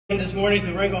This morning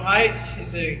to Wrinkle Heights.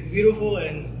 It's a beautiful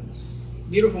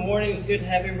morning. It's good to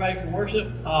have everybody for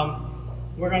worship.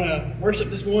 We're going to worship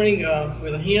this morning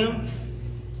with a hymn.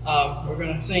 We're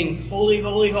going to sing Holy,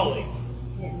 Holy, Holy.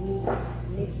 All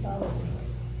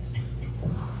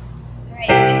right,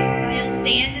 everybody will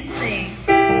stand and sing.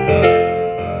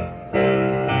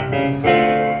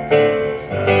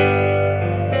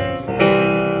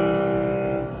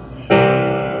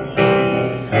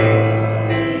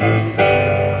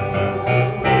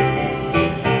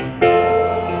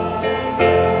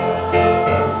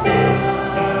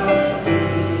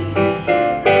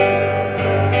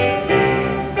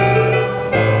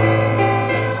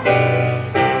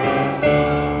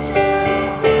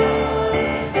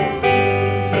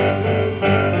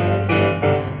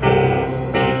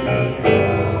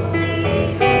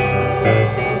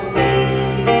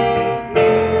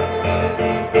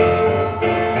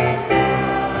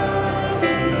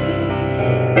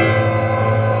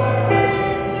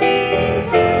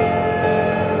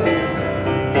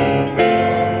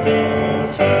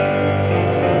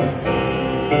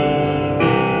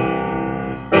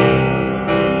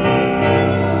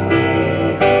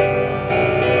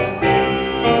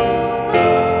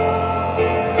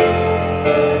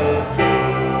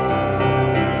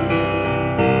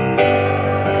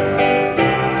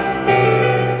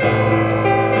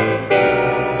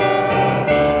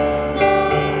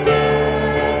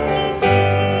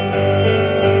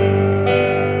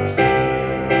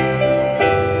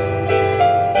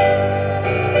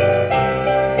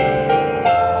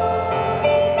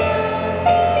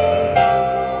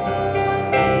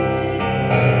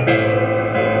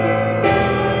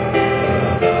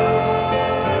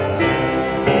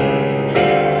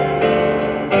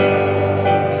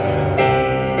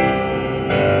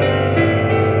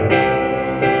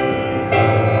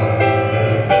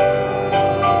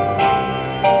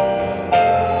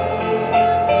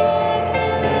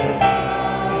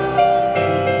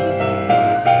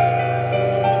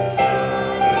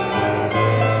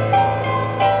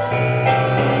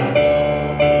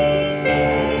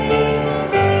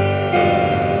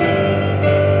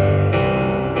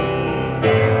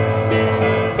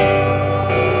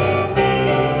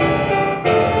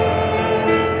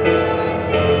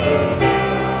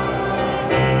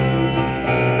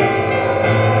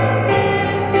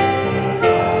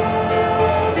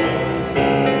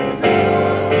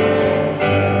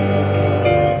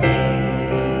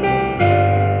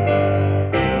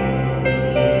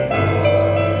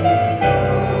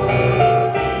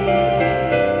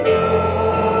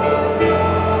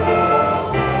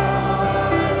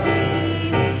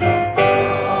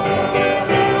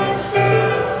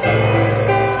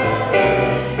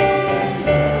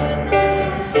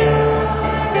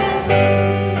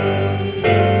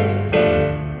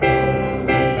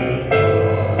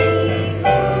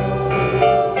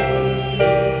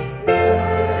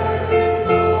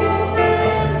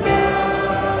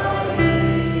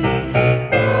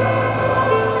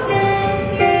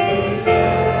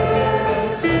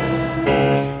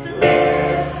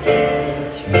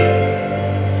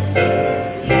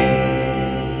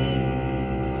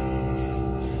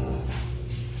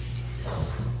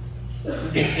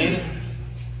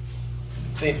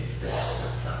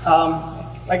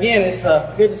 Again, it's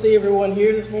good to see everyone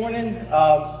here this morning.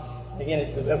 Again,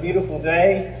 it's a beautiful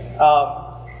day.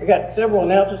 We got several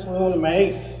announcements we want to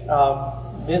make.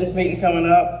 Business meeting coming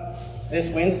up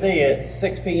this Wednesday at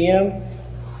 6 p.m.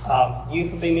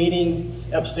 Youth will be meeting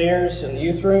upstairs in the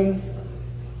youth room.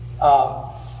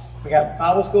 We got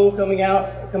Bible school coming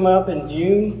up in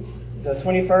June, the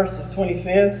 21st to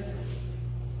 25th.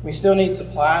 We still need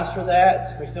supplies for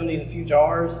that. We still need a few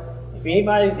jars. If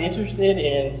anybody's interested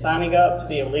in signing up to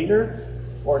be a leader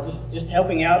or just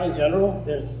helping out in general,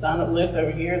 there's a sign-up list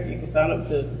over here that you can sign up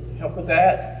to help with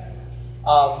that.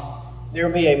 There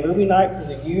will be a movie night for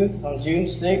the youth on June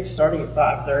 6th, starting at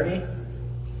 5:30.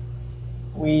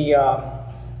 We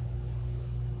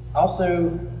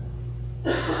also,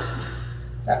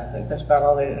 I think that's about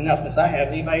all the announcements I have.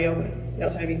 Anybody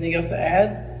else have anything else to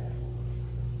add?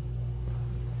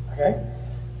 Okay.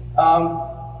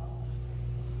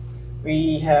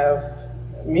 We have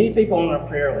many people on our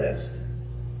prayer list.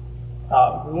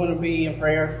 We want to be in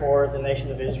prayer for the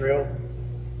nation of Israel,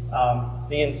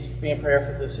 be in prayer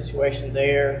for the situation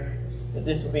there, that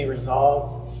this will be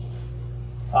resolved.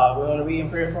 We want to be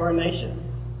in prayer for our nation.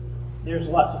 There's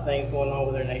lots of things going on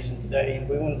with our nation today.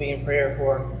 We want to be in prayer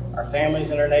for our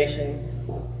families in our nation,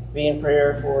 be in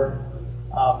prayer for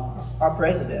our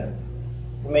president.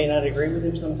 We may not agree with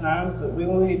him sometimes, but we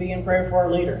want to be in prayer for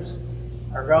our leaders,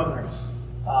 our governors.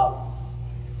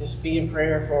 Just be in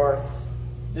prayer for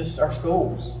just our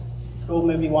schools. School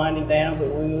may be winding down, but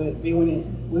we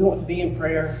want to be in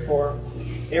prayer for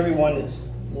everyone that's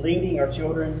leading our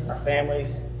children, our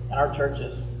families, and our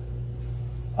churches.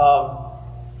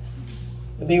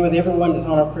 To be with everyone that's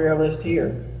on our prayer list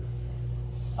here.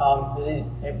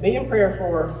 Be in prayer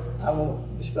for,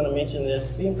 I'm just going to mention this,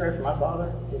 be in prayer for my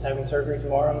father. He's having surgery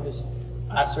tomorrow. Just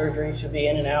eye surgery, should be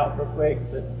in and out real quick,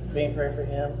 but be in prayer for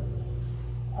him.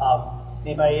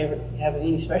 Anybody ever have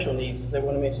any special needs they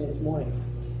want to mention this morning?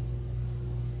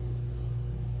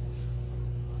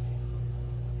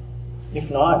 If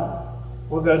not,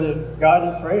 we'll go to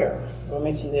God in prayer. We'll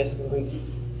mention this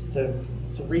to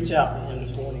reach out to him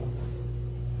this morning.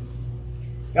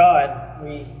 God,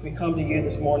 we come to you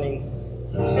this morning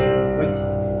with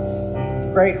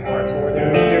great hearts, Lord.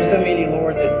 There are so many,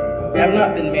 Lord, that have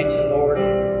not been mentioned, Lord.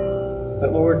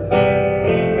 But Lord,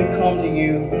 we come to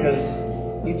you because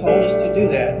you told us to do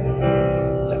that,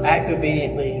 to act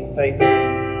obediently and faithfully.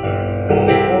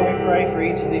 Lord, we pray for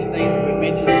each of these things that we've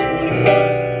mentioned this morning,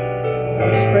 God. Lord,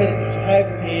 we just pray that you have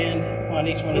your hand upon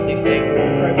each one of these things.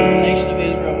 Lord, we pray for the nation of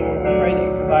Israel, Lord. We pray that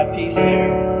you provide peace there.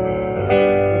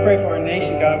 We pray for our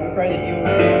nation, God. We pray that you'll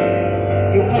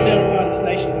come down upon this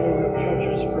nation, Lord.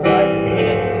 You'll just provide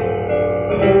repentance.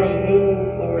 You'll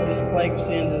remove, Lord, this plague of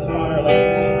sin that is upon our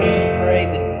land. We just pray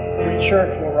that your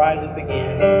church will rise up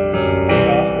again. The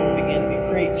gospel will begin to be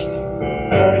preached.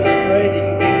 Lord, we just pray that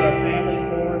you be with our families,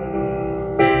 Lord.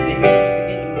 That you just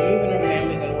begin to move in our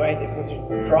families in a way that will just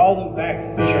draw them back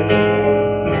to the churches,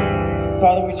 Lord.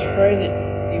 Father, we just pray that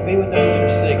you be with those that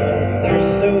are sick, Lord. There are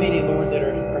so many, Lord, that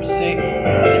are sick,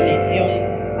 that need healing.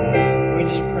 We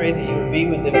just pray that you would be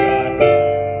with them, God.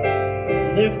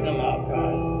 Lift them up,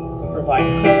 God. Provide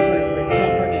comfort where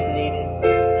comfort is needed.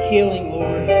 Healing,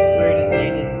 Lord, where it is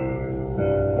needed.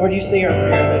 Lord, you see our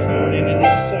prayer list, Lord, and it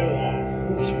is so long.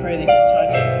 We just pray that you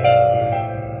touch it.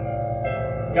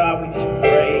 God, we just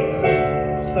praise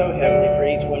so heavily for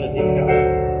each one of these, God.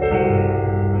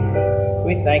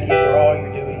 We thank you for all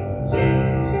you're doing.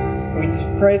 We just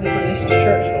pray that for this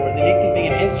church, Lord, that it can be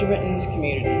an instrument in this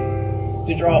community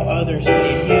to draw others who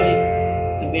need healing,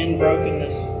 to mend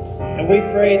brokenness. And we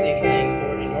pray these things,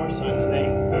 Lord, in your Son's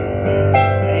name.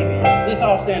 Amen. Let's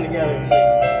all stand together and sing.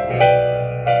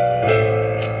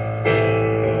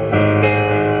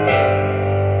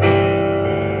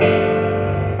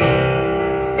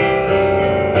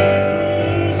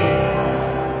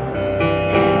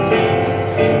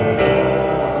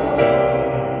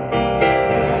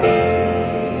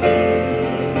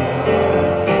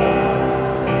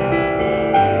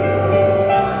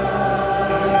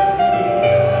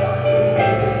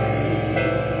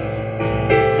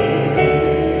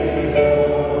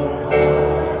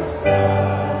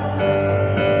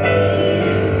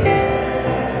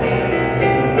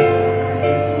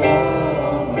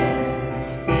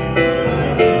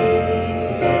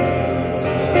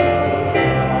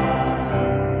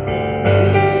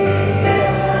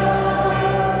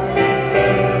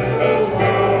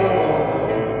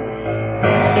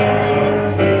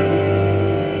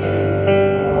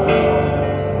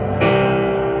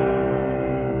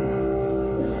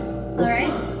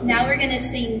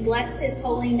 Bless his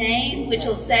holy name, which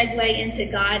will segue into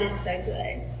God is so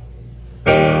good.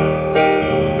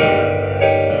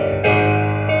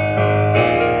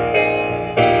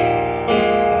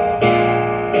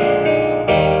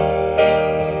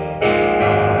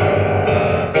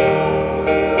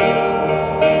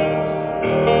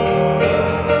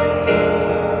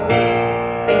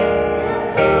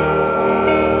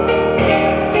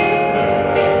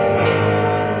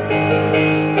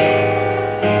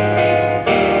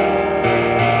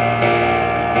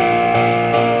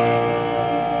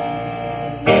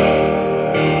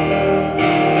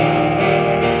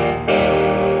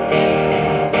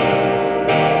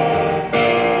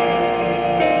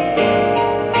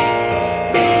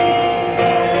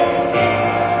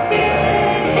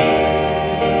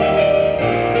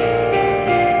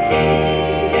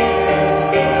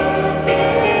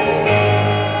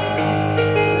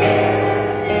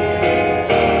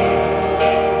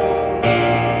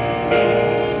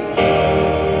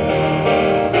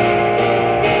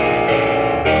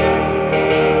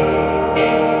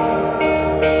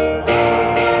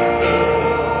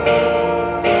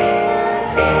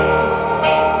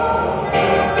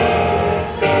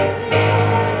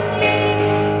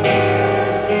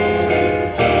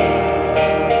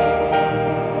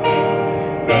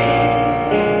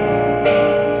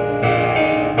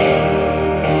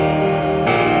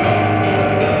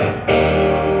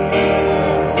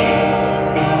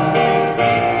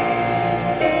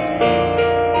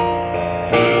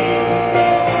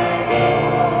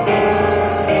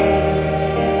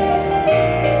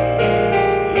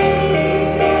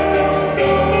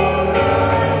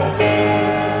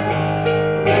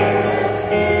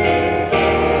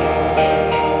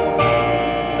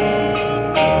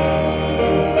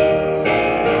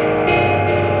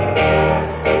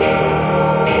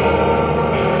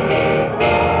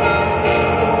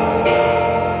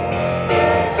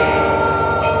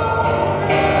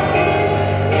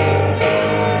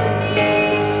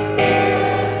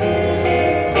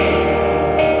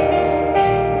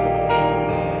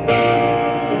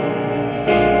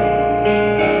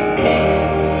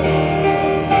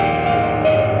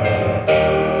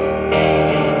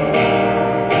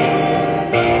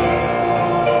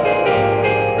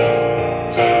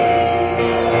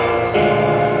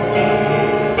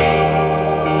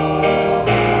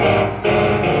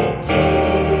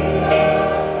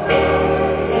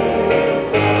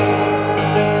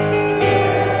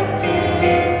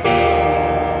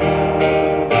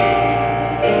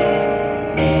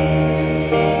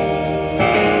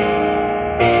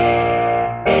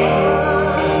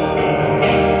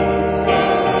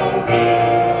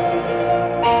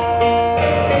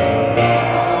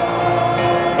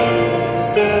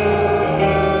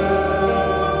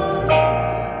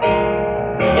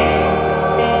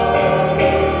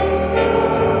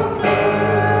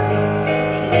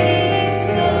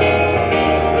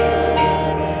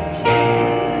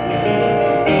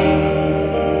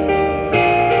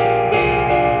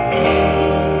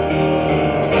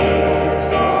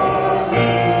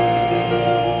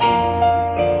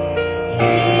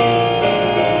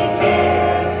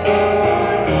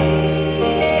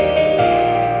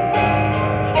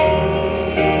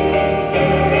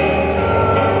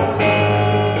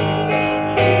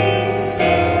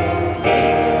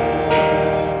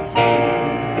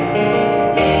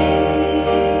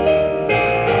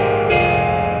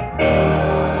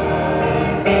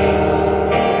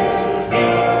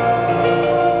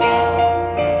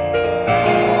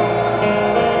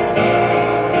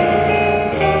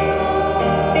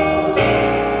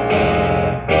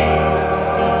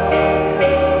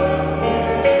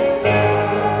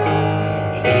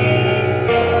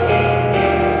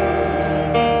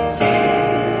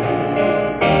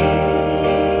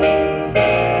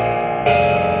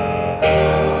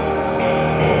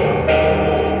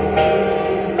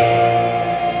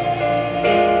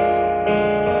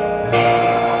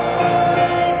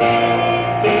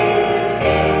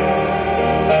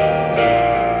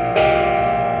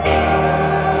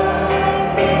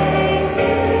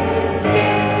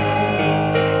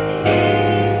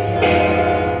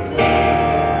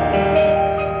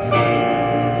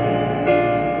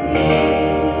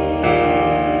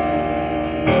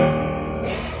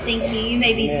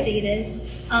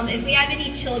 If we have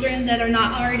any children that are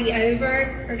not already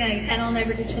over, we're going to head on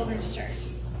over to Children's Church.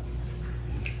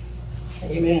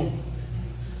 Amen.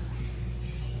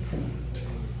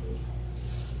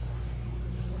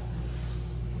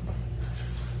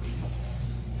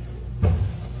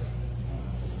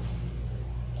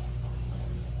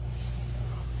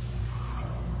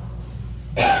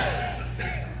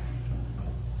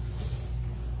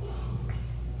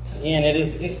 Again,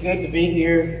 it's good to be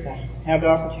here, to have the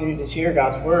opportunity to share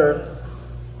God's Word.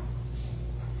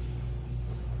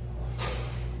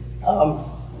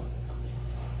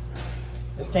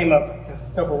 This came up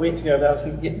a couple of weeks ago that I was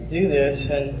going to get to do this,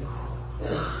 and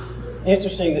it's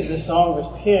interesting that this song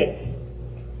was picked.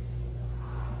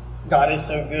 God is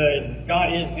so good.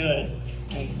 God is good.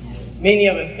 And many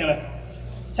of us kind of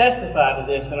testify to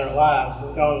this in our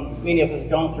lives. Many of us have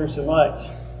gone through so much.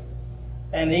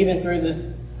 And even through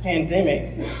this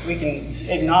pandemic, we can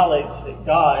acknowledge that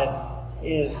God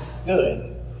is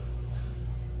good.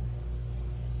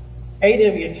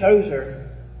 A.W.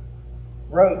 Tozer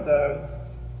wrote, though,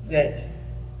 that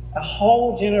a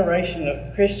whole generation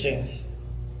of Christians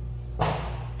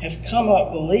has come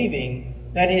up believing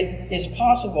that it is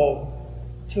possible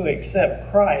to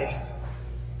accept Christ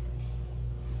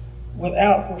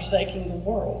without forsaking the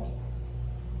world.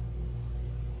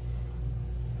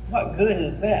 What good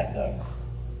is that, though?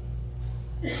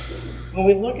 When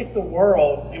we look at the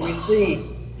world and we see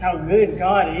how good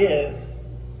God is,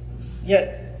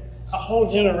 yet a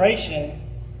whole generation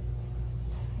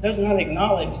does not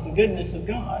acknowledge the goodness of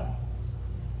God.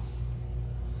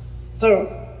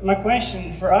 So my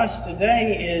question for us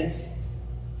today is,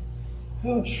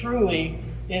 who truly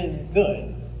is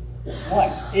good?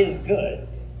 What is good?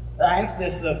 I asked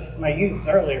this of my youth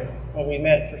earlier when we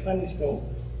met for Sunday school.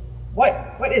 What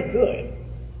is good?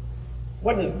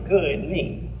 What does good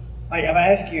mean? Like if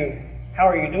I ask you, how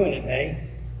are you doing today?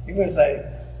 You're going to say,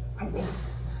 I'm good.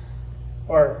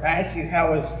 Or I ask you,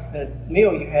 how was the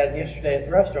meal you had yesterday at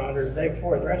the restaurant or the day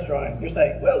before at the restaurant? You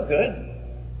say, well, it's good.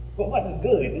 But what does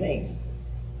good mean?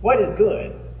 What is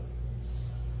good?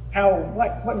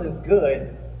 What does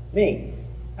good mean?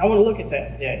 I want to look at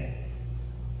that today.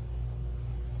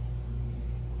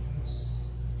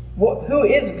 Who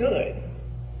is good?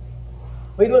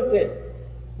 We looked at,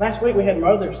 last week we had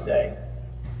Mother's Day.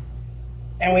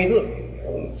 And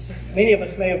many of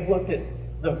us may have looked at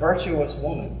the virtuous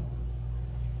woman.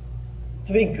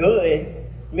 To be good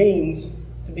means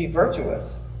to be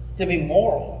virtuous, to be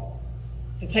moral,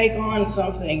 to take on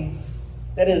something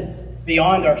that is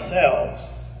beyond ourselves,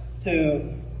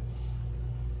 to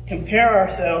compare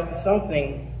ourselves to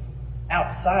something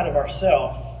outside of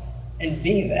ourselves and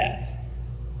be that.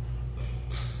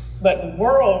 But the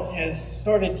world has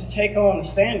started to take on a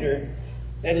standard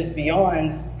that is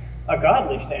beyond a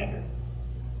godly standard.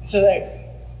 So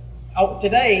that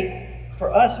today,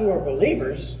 for us who are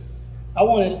believers, I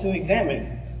want us to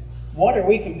examine, what are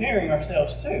we comparing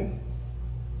ourselves to?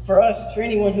 For us, for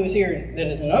anyone who is here that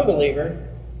is an unbeliever,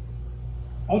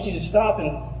 I want you to stop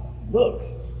and look.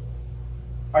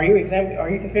 Are you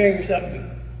comparing yourself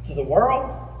to the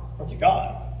world or to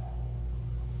God?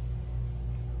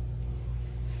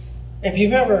 If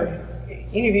you've ever,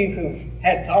 any of you who've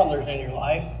had toddlers in your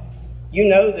life, you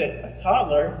know that a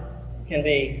toddler can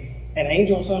be an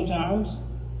angel sometimes,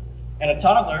 and a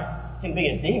toddler can be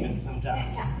a demon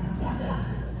sometimes.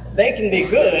 They can be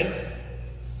good,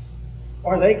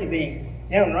 or they can be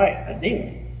downright a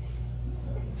demon.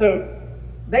 So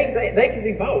they can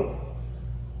be both.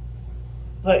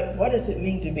 But what does it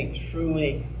mean to be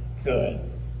truly good?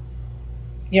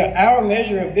 Our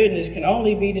measure of goodness can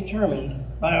only be determined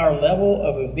by our level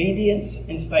of obedience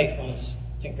and faithfulness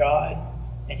to God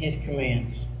and His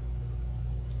commands.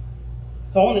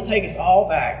 So I want to take us all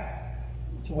back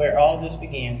to where all this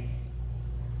began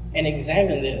and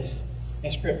examine this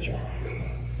in Scripture.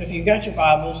 So if you've got your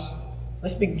Bibles,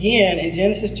 let's begin in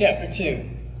Genesis chapter 2.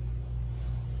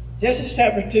 Genesis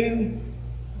chapter 2,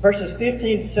 verses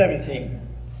 15 to 17.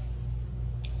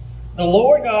 The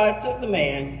Lord God took the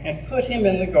man and put him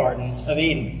in the garden of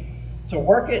Eden to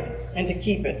work it and to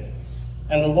keep it.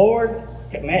 And the Lord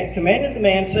commanded the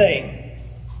man, saying,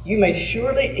 You may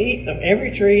surely eat of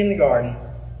every tree in the garden,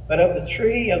 but of the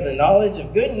tree of the knowledge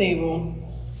of good and evil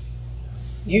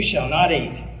you shall not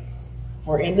eat.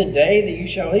 For in the day that you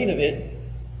shall eat of it,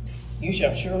 you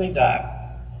shall surely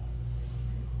die.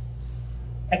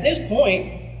 At this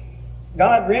point,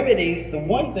 God remedies the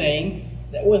one thing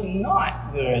that was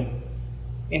not good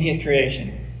in His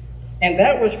creation. And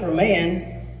that was for man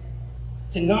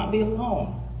to not be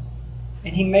alone.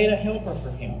 And He made a helper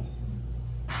for him.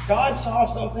 God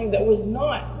saw something that was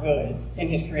not good in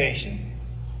His creation.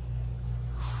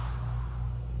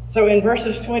 So in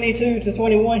verses 22 to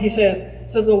 21, he says,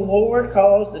 "So the Lord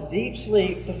caused a deep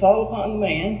sleep to fall upon the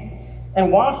man,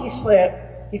 and while he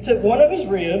slept, he took one of his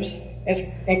ribs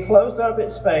and closed up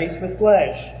its space with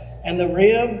flesh. And the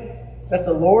rib that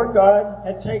the Lord God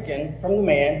had taken from the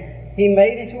man, he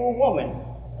made into a woman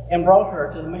and brought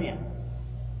her to the man."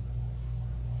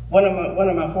 One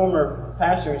of my former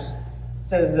pastors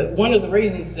says that one of the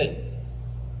reasons that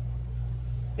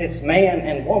it's man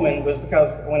and woman was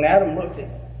because when Adam looked at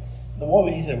the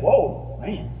woman, he said, "Whoa,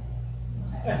 man."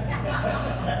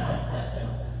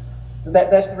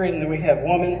 That's the reason that we have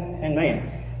woman and man.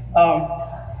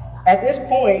 At this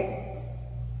point,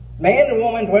 man and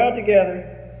woman dwelled together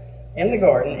in the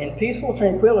garden in peaceful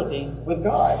tranquility with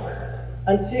God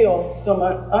until some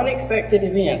unexpected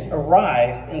events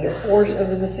arise in the course of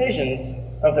the decisions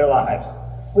of their lives,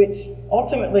 which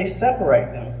ultimately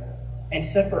separate them and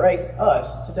separates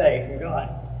us today from God.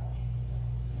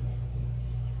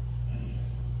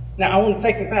 Now, I want to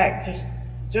take it back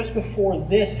just before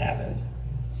this happened.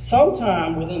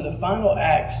 Sometime within the final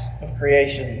acts of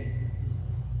creation,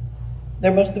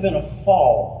 there must have been a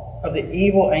fall of the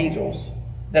evil angels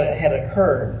that had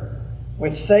occurred,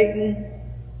 with Satan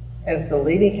as the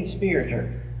leading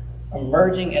conspirator,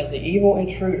 emerging as the evil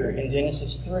intruder in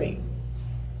Genesis 3,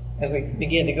 as we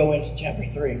begin to go into chapter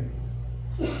 3.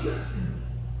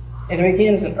 And it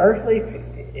begins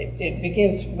it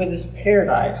begins with this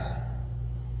paradise.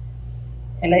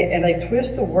 And they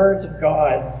twist the words of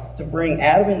God to bring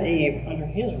Adam and Eve under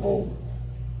his rule.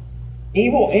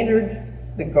 Evil entered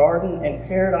the garden and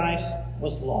paradise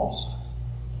was lost.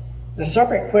 The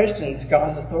serpent questions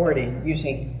God's authority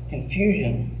using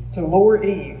confusion to lure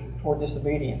Eve toward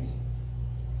disobedience.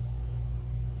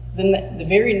 The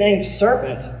very name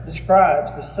serpent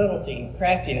describes the subtlety,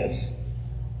 craftiness,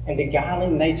 and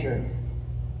beguiling nature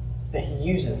that he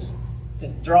uses to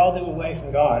draw them away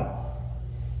from God.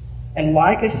 And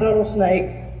like a subtle snake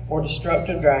or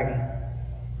destructive dragon,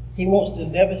 he wants to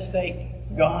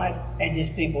devastate God and his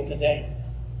people today.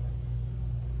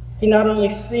 He not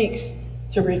only seeks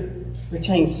to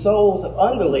retain souls of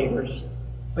unbelievers,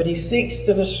 but he seeks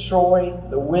to destroy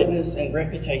the witness and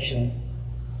reputation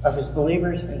of his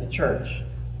believers in the church.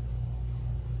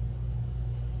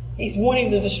 He's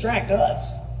wanting to distract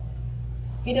us.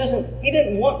 He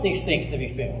didn't want these seats to be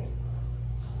filled.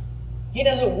 He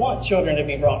doesn't want children to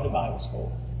be brought to Bible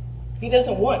school. He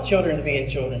doesn't want children to be in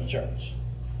children's church.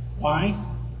 Why?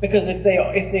 Because if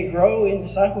they grow in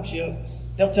discipleship,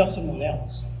 they'll tell someone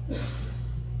else.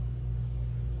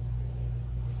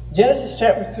 Genesis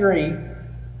chapter 3,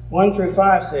 1 through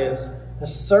 5 says, "The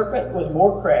serpent was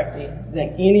more crafty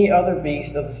than any other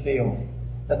beast of the field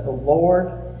that the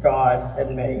Lord God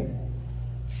had made."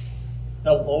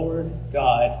 The Lord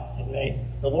God had made.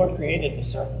 The Lord created the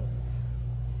serpent.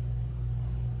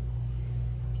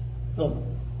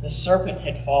 The serpent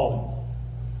had fallen.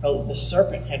 The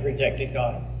serpent had rejected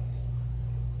God.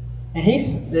 And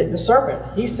the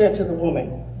serpent, he said to the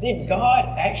woman, "Did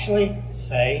God actually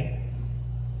say,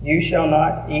 'You shall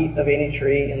not eat of any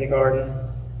tree in the garden'?"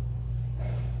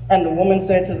 And the woman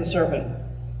said to the serpent,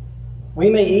 "We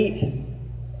may eat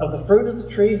of the fruit of the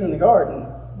trees in the garden,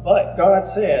 but God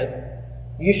said,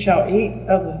 'You shall eat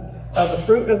of the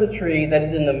fruit of the tree that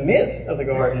is in the midst of the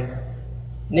garden,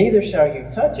 neither shall you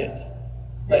touch it,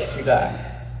 lest you die.'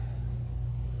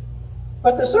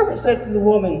 But the serpent said to the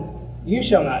woman, 'You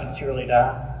shall not surely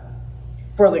die.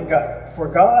 For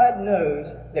God knows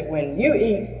that when you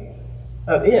eat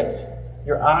of it,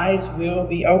 your eyes will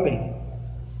be opened,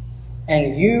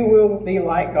 and you will be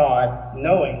like God,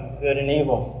 knowing good and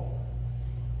evil.'"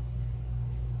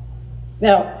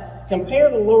 Now, compare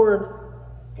the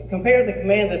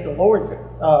command that the Lord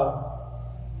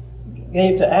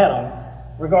gave to Adam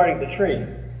regarding the tree.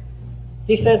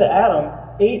 He said to Adam,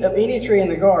 "Eat of any tree in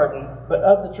the garden, but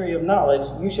of the tree of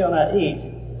knowledge you shall not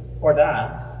eat or die."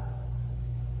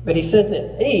 But he said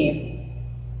to Eve,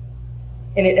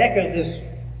 and it echoes this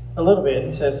a little bit.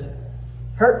 He says,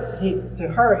 to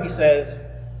her he says,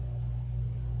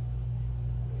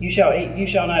 you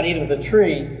shall not eat of the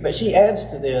tree. But she adds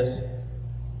to this,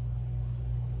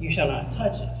 "You shall not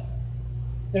touch it."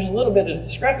 There's a little bit of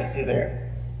discrepancy there.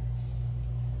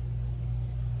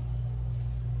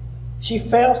 She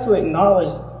fails to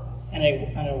acknowledge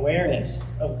an awareness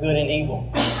of good and evil.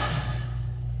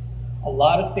 A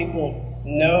lot of people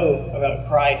know about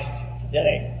Christ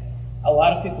today. A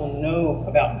lot of people know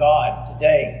about God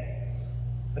today.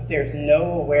 But there's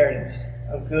no awareness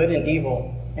of good and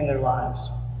evil in their lives.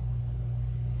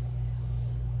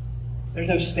 There's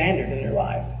no standard in their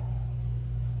life.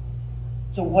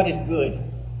 So what is good?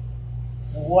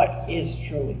 What is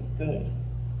truly good?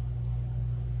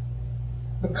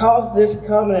 Because this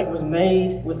covenant was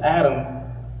made with Adam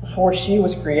before she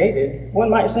was created, one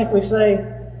might simply say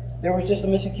there was just a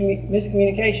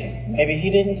miscommunication. Maybe he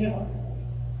didn't tell her.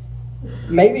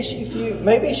 Maybe she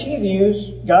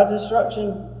views God's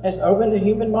instruction as open to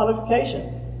human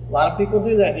modification. A lot of people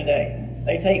do that today.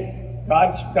 They take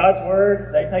God's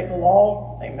word, they take the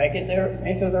law, they make it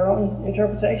into their own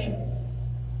interpretation.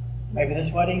 Maybe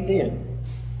that's what he did.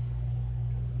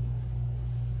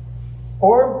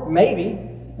 Or maybe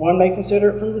one may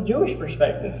consider it from the Jewish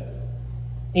perspective.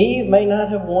 Eve may not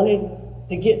have wanted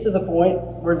to get to the point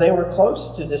where they were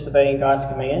close to disobeying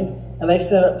God's command, and they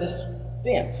set up this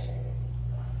fence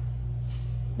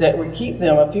that would keep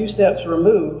them a few steps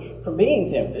removed from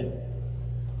being tempted.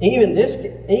 Eve, in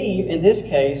this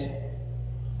case,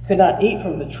 could not eat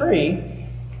from the tree,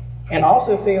 and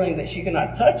also feeling that she could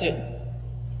not touch it,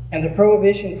 and the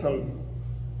prohibition from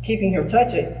keeping her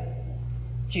touch it,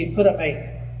 she put up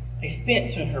a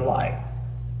fence in her life.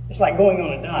 It's like going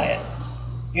on a diet.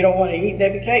 You don't want to eat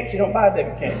Debbie cakes, you don't buy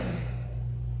Debbie cakes.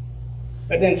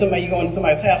 But then you go into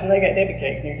somebody's house and they got Debbie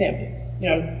cakes and you're tempted. You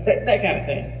know, that kind of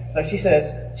thing. So she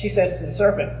says to the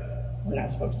serpent, we're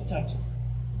not supposed to touch it.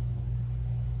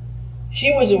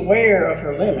 She was aware of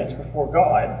her limits before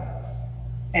God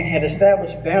and had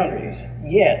established boundaries,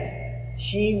 yet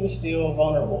she was still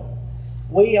vulnerable.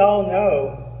 We all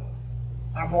know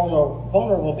our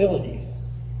vulnerabilities,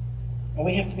 and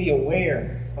we have to be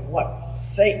aware of what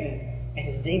Satan and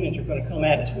his demons are going to come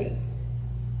at us with.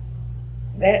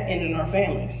 That and in our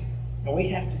families. And we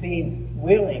have to be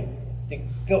willing to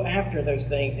go after those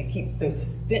things and keep those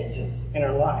fences in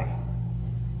our life.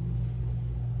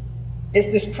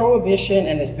 It's this prohibition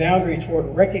and this boundary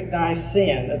toward recognized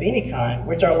sin of any kind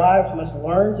which our lives must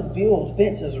learn to build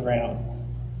fences around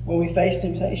when we face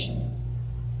temptation.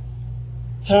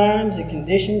 Times and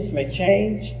conditions may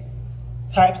change,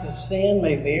 types of sin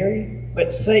may vary,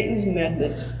 but Satan's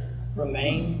methods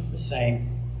remain the same.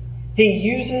 He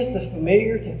uses the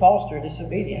familiar to foster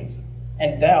disobedience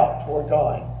and doubt toward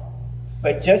God.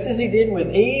 But just as he did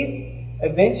with Eve,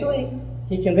 eventually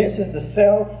he convinces the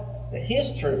self that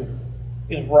his truth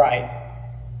is right.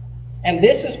 And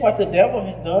this is what the devil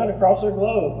has done across our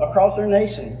globe, across our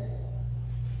nation.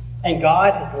 And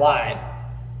God has lied.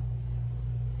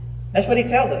 That's what he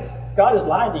tells us. God has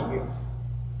lied to you.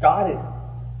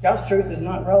 God's truth is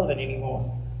not relevant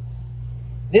anymore.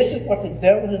 This is what the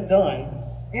devil has done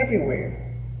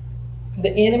everywhere. The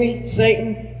enemy,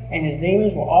 Satan, and his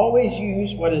demons will always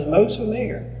use what is most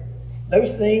familiar.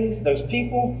 Those things, those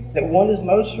people that one is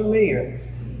most familiar,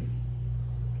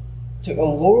 to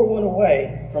allure one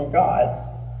away from God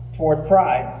toward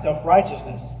pride,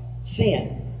 self-righteousness,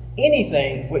 sin,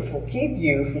 anything which will keep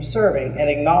you from serving and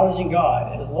acknowledging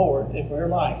God as Lord for your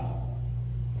life.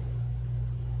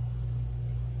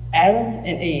 Adam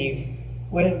and Eve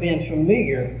would have been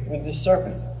familiar with the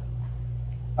serpent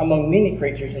among many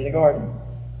creatures in the garden.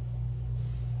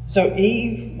 So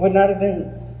Eve would not have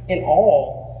been in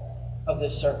awe of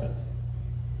this serpent.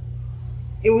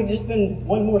 It would have just been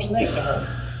one more snake to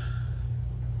her.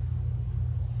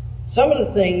 Some of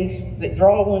the things that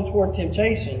draw one toward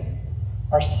temptation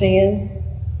are sin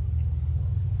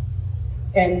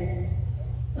and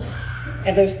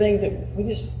those things that we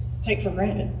just take for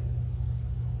granted.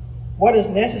 What is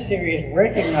necessary is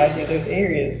recognizing those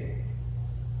areas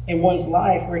in one's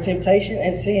life where temptation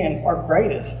and sin are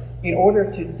greatest in order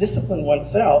to discipline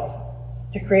oneself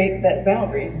to create that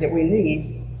boundary that we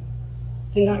need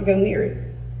to not go near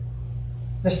it.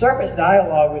 The serpent's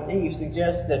dialogue with Eve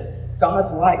suggests that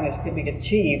God's likeness could be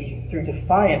achieved through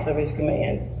defiance of his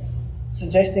command,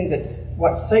 suggesting that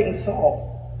what Satan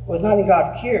saw was not in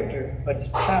God's character, but his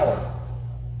power.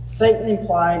 Satan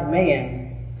implied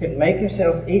man could make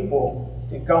himself equal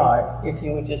to God if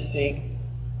he would just seek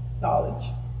knowledge.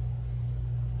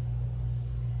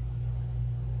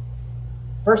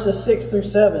 Verses 6 through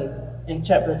 7 in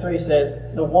chapter 3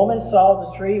 says, the woman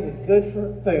saw the tree was good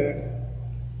for food,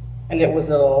 and it was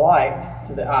a delight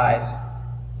to the eyes,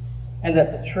 and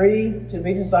that the tree to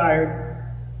be desired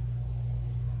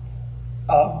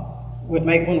would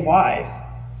make one wise.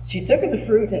 She took of the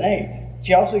fruit and ate.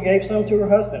 She also gave some to her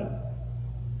husband,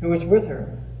 who was with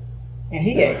her, and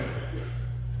he ate.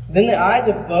 Then the eyes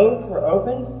of both were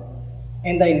opened,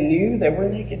 and they knew they were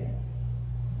naked.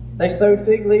 They sewed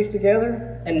fig leaves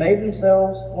together and made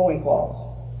themselves loincloths.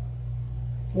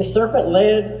 The serpent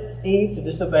led Eve to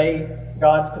disobey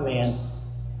God's command,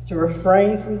 to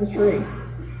refrain from the tree.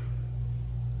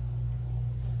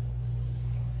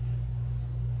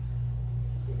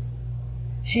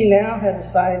 She now had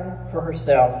decided for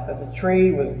herself that the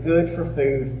tree was good for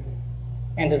food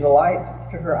and a delight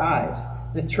to her eyes,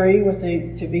 the tree was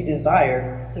to be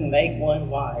desired to make one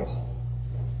wise.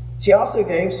 She also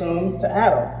gave some to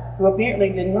Adam, who apparently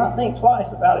did not think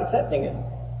twice about accepting it.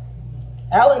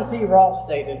 Alan P. Ross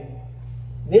stated,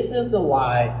 "This is the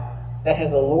lie that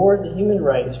has allured the human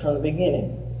race from the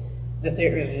beginning, that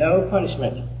there is no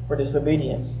punishment for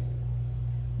disobedience.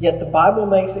 Yet the Bible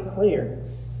makes it clear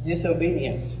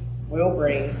disobedience will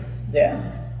bring death."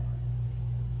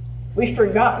 We've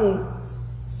forgotten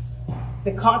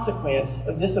the consequence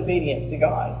of disobedience to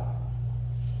God.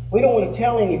 We don't want to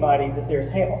tell anybody that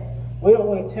there's hell. We don't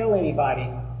want to tell anybody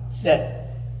that,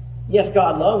 yes,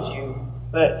 God loves you,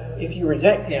 but if you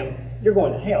reject Him, you're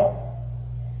going to hell.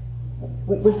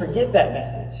 We forget that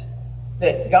message,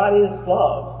 that God is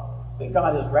love, but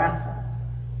God is wrathful.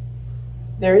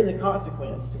 There is a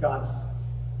consequence to God's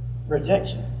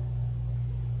rejection.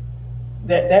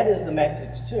 That is the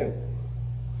message too.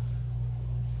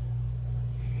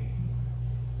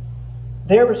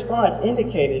 Their response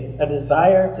indicated a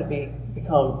desire to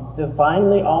become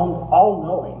divinely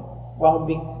all-knowing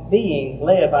while being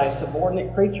led by a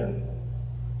subordinate creature.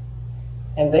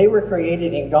 And they were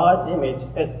created in God's image,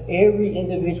 as every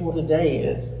individual today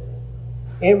is.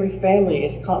 Every family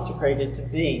is consecrated to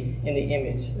be in the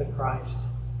image of Christ.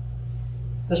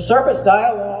 The serpent's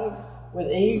dialogue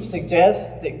with Eve suggests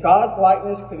that God's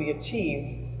likeness could be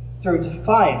achieved through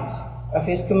defiance of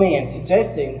His command,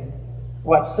 suggesting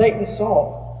what Satan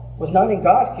sought was not in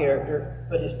God's character,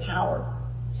 but His power.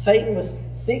 Satan was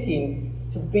seeking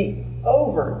to be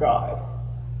over God.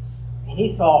 And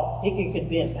he thought he could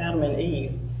convince Adam and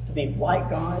Eve to be like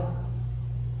God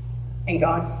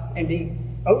and be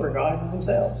over God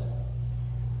themselves.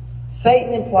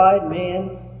 Satan implied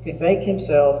man could make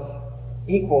himself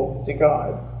equal to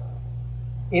God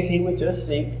if he would just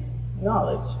seek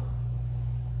knowledge.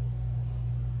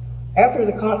 After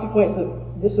the consequence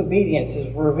of disobedience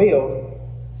is revealed,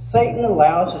 Satan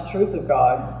allows the truth of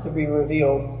God to be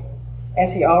revealed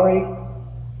as he has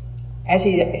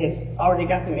already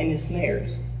got them in his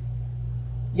snares.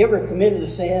 You ever committed a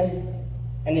sin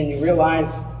and then you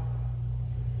realize,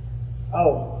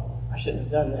 oh, I shouldn't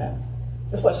have done that?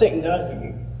 That's what Satan does to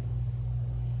you.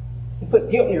 He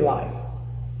puts guilt in your life.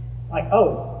 Like,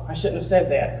 oh, I shouldn't have said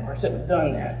that, or I shouldn't have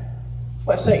done that. That's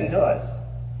what Satan does.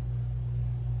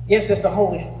 Yes,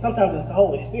 sometimes it's the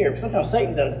Holy Spirit, but sometimes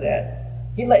Satan does that.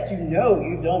 He lets you know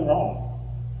you've done wrong.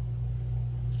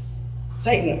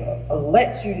 Satan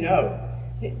lets you know.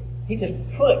 He just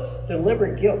puts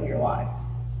deliberate guilt in your life.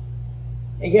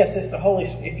 And yes,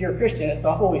 if you're a Christian, it's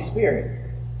the Holy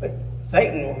Spirit. But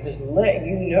Satan will just let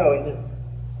you know and just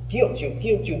guilt you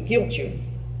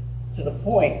to the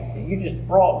point that you just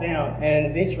brought down and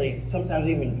eventually sometimes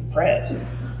even depressed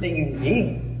that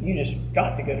you just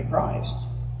got to go to Christ.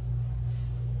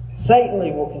 Satan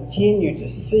will continue to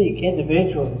seek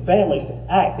individuals and families to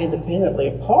act independently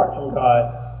apart from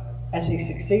God, as he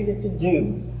succeeded to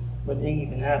do with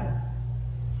Eve and Adam.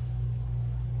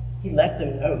 He let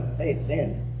them know they had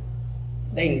sinned.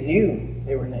 They knew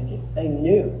they were naked. They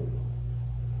knew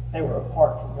they were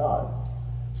apart from God.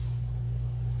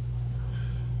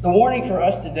 The warning for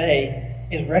us today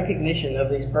is recognition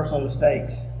of these personal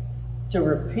mistakes, to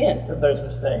repent of those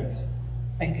mistakes,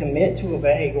 and commit to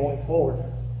obey going forward.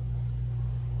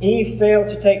 Eve failed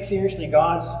to take seriously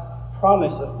God's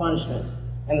promise of punishment,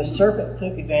 and the serpent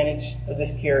took advantage of this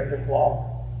character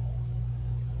flaw.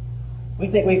 We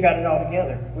think we've got it all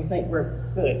together. We think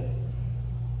we're good.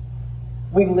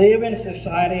 We live in a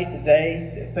society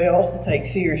today that fails to take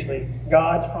seriously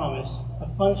God's promise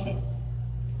of punishment.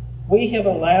 We have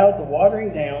allowed the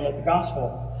watering down of the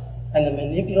gospel and the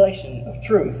manipulation of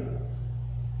truth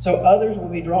so others will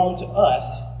be drawn to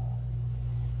us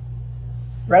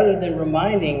rather than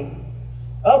reminding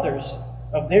others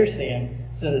of their sin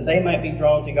so that they might be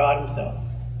drawn to God Himself.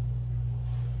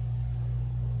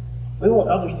 We want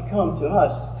others to come to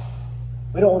us.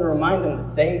 We don't want to remind them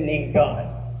that they need God.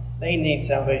 They need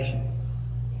salvation.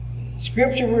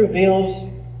 Scripture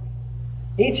reveals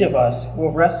each of us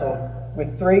will wrestle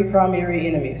with three primary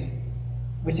enemies,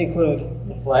 which include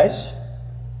the flesh,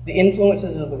 the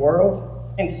influences of the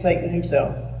world, and Satan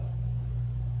himself.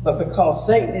 But because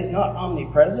Satan is not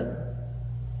omnipresent,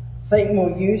 Satan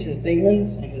will use his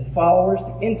demons and his followers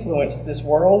to influence this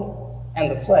world and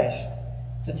the flesh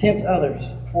to tempt others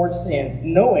towards sin,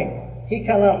 knowing he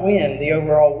cannot win the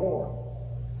overall war.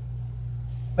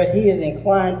 But he is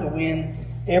inclined to win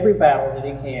every battle that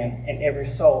he can and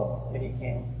every soul that he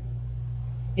can.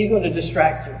 He's going to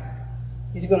distract you.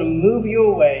 He's going to move you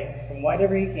away from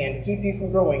whatever he can to keep you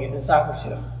from growing in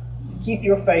discipleship, to keep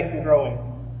your faith from growing,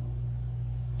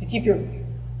 to keep your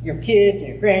kids and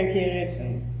your grandkids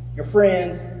and your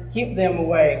friends keep them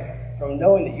away from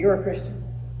knowing that you're a Christian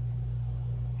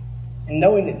and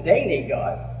knowing that they need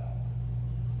God.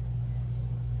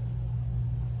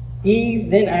 Eve,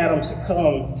 then Adam,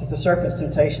 succumbed to the serpent's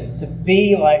temptation to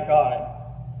be like God.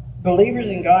 Believers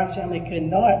in God's family could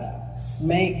not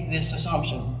make this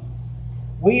assumption.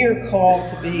 We are called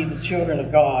to be the children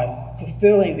of God,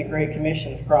 fulfilling the Great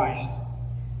Commission of Christ.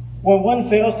 When one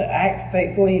fails to act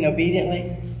faithfully and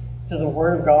obediently to the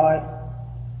Word of God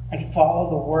and follow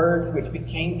the Word which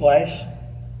became flesh,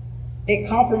 it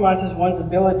compromises one's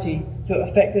ability to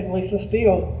effectively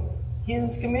fulfill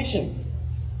His commission.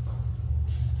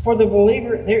 For the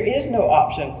believer, there is no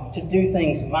option to do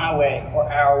things my way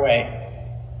or our way.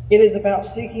 It is about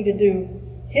seeking to do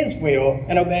His will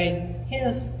and obey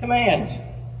His commands.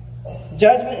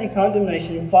 Judgment and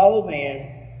condemnation follow man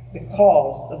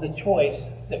because of the choice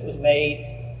that was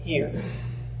made here.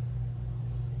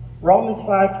 Romans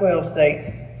 5:12 states,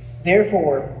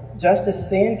 "Therefore, just as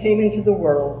sin came into the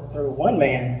world through one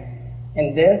man,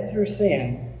 and death through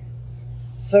sin,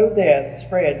 so death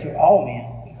spread to all men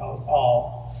because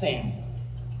all sinned."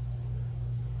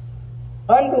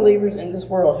 Unbelievers in this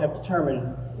world have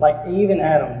determined, like Eve and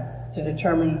Adam, to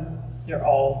determine their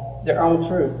own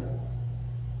truth,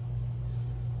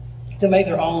 to make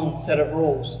their own set of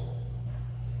rules,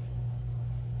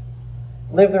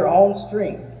 live their own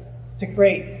strength, to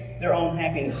create their own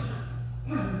happiness.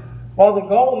 While the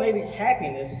goal may be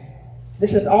happiness,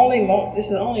 this is only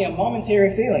a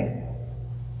momentary feeling,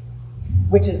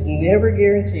 which is never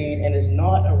guaranteed and is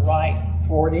not a right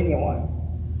toward anyone.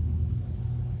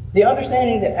 The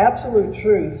understanding that absolute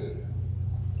truths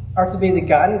are to be the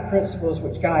guiding principles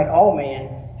which guide all men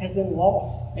has been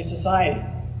lost in society.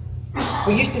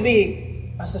 We used to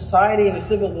be a society and a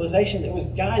civilization that was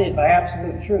guided by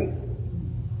absolute truth,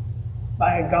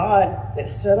 by a God that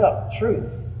set up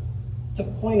truth to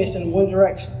point us in one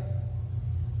direction.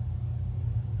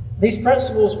 These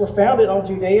principles were founded on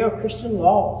Judeo-Christian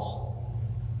laws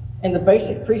and the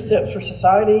basic precepts for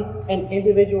society and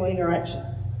individual interaction.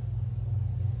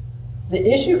 The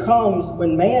issue comes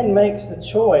when man makes the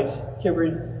choice to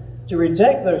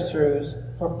reject those truths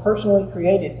for personally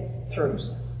created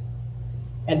truths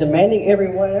and demanding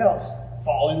everyone else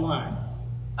fall in line.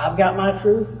 I've got my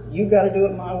truth, you've got to do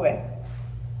it my way.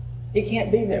 It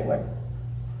can't be that way.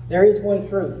 There is one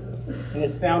truth, and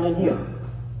it's found in Him.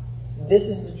 This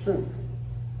is the truth,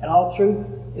 and all truth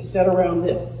is set around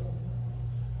this.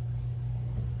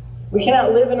 We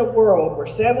cannot live in a world where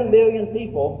 7 billion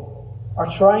people are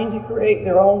trying to create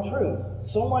their own truth.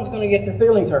 Someone's going to get their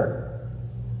feelings hurt.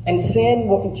 And sin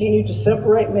will continue to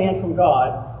separate man from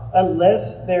God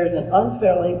unless there is an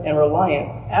unfailing and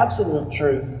reliant absolute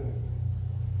truth,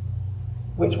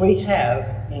 which we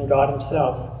have in God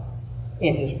Himself,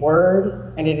 in His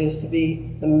Word, and it is to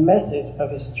be the message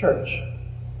of His church.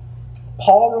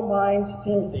 Paul reminds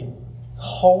Timothy to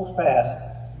hold fast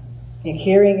in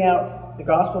carrying out the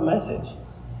gospel message,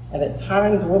 and at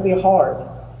times will be hard.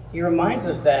 He reminds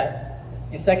us that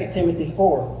in 2 Timothy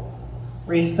 4,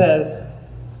 where he says,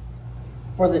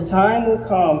 "For the time will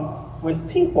come when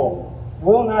people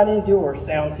will not endure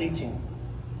sound teaching,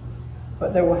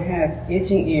 but they will have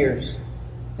itching ears.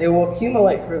 They will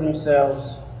accumulate for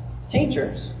themselves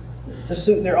teachers to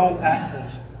suit their own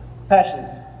passions,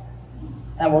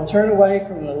 and will turn away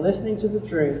from the listening to the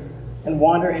truth and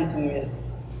wander into myths."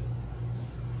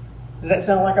 Does that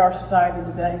sound like our society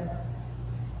today?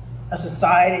 A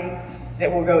society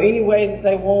that will go any way that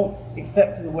they want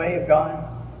except to the way of God?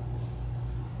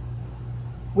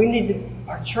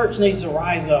 Our church needs to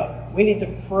rise up. We need to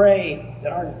pray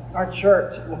that our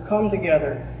church will come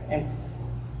together and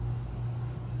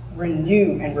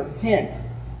renew and repent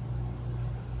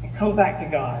and come back to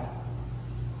God.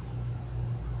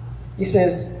 He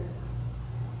says,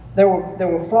 they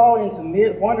will fall into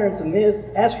myths, wander into myths.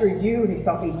 As for you, he's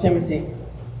talking to Timothy,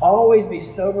 always be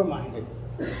sober-minded,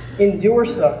 endure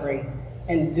suffering,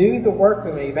 and do the work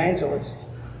of an evangelist.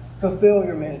 Fulfill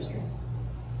your ministry.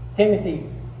 Timothy,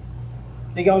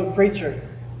 the young preacher,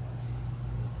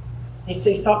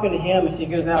 he's talking to him as he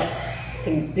goes out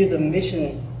to do the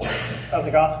mission of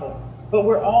the gospel. But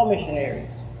we're all missionaries.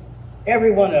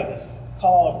 Every one of us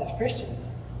called as Christians,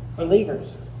 believers.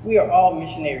 We are all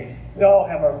missionaries. We all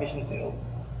have our mission field.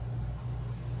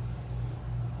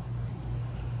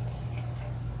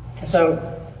 And so,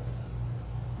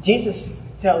 Jesus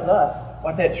tells us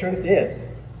what that truth is.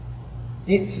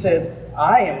 Jesus said,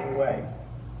 I am the way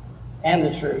and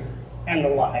the truth and the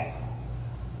life.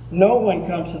 No one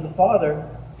comes to the Father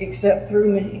except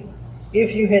through me.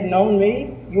 If you had known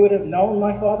me, you would have known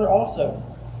my Father also.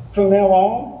 From now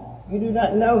on, you do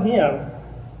not know him,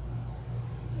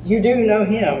 You do know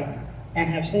him and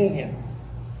have seen him.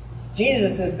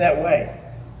 Jesus is that way.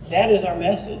 That is our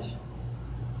message.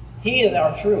 He is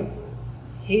our truth.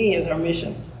 He is our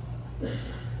mission.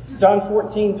 John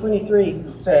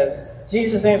 14:23 says,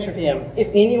 Jesus answered him, "If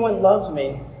anyone loves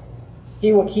me,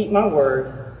 he will keep my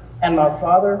word, and my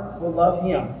Father will love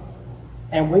him,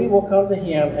 and we will come to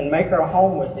him and make our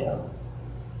home with him.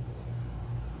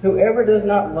 Whoever does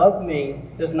not love me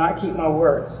does not keep my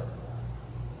words.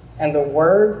 And the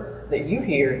word that you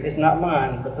hear is not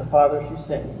mine, but the Father's who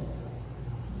sent me."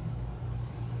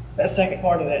 That second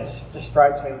part of that just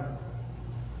strikes me.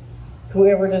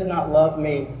 Whoever does not love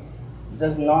me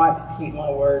does not keep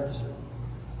my words.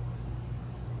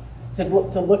 To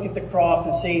look at the cross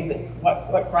and see that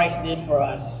what Christ did for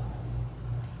us,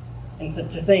 and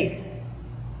to think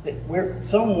that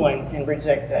someone can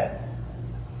reject that.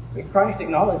 But Christ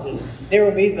acknowledges there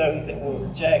will be those that will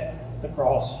reject the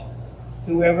cross.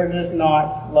 Whoever does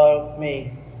not love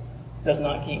me does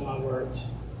not keep my words.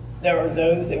 There are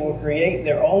those that will create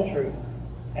their own truth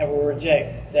and will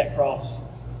reject that cross.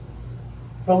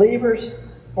 Believers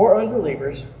or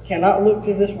unbelievers cannot look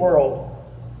to this world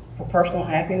for personal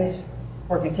happiness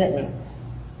or contentment,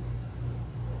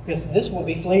 because this will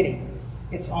be fleeting.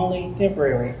 It's only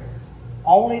temporary.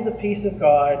 Only the peace of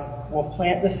God will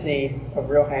plant the seed of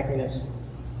real happiness.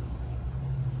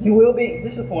 You will be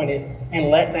disappointed and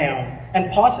let down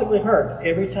and possibly hurt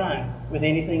every time with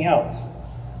anything else.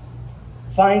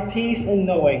 Find peace in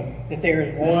knowing that there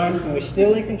is one who is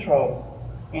still in control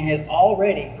and has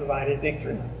already provided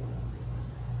victory,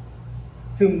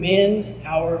 who mends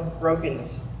our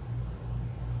brokenness.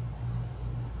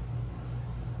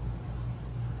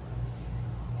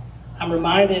 I'm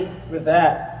reminded with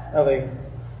that of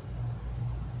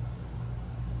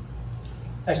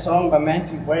a song by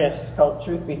Matthew West called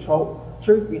Truth Be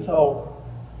Told.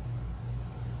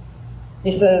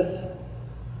 He says,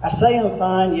 "I say I'm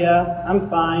fine, yeah, I'm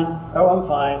fine, oh, I'm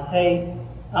fine, hey,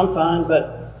 I'm fine,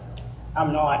 but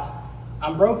I'm not.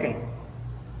 I'm broken.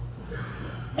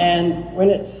 And when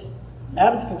it's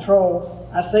out of control,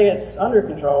 I say it's under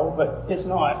control, but it's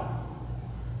not.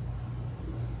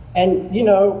 And you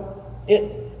know it.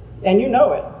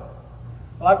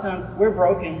 A lot of times we're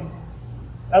broken.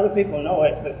 Other people know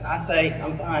it, but I say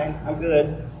I'm fine, I'm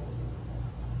good."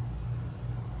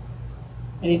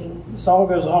 And the song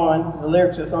goes on, the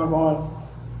lyrics of the song go on.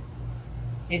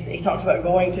 He talks about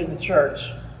going to the church.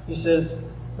 He says,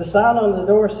 "The sign on the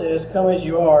door says, 'Come as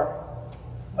you are,'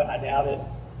 but I doubt it."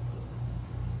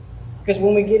 Because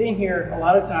when we get in here, a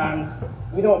lot of times,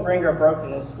 we don't bring our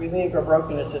brokenness. We leave our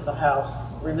brokenness at the house.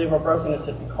 We leave our brokenness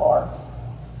at the car.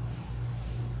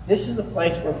 This is the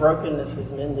place where brokenness is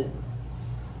mended.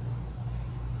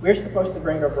 We're supposed to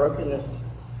bring our brokenness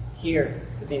here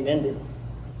to be mended.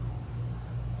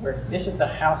 This is the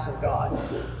house of God.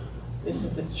 This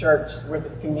is the church where the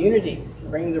community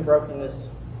can bring their brokenness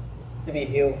to be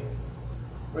healed,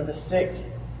 where the sick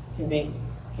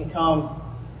can come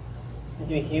and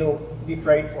to be healed, to be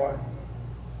prayed for.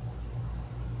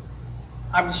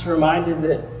 I'm just reminded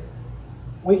that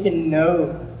we can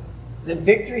know that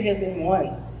victory has been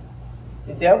won.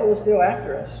 The devil is still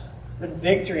after us, but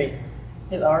victory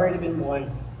has already been won.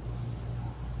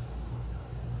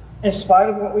 In spite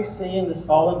of what we see in this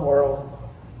fallen world,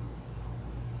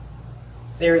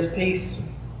 there is peace,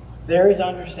 there is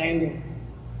understanding.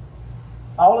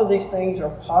 All of these things are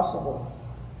possible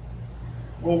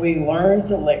when we learn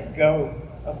to let go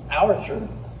of our truth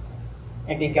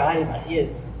and be guided by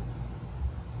His.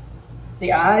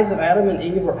 The eyes of Adam and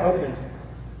Eve were opened,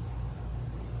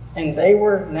 and they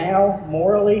were now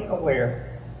morally aware,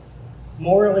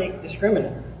 morally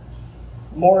discriminate,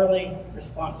 morally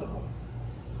responsible,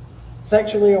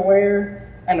 sexually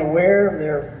aware, and aware of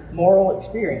their moral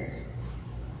experience.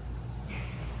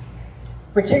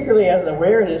 Particularly as the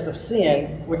awareness of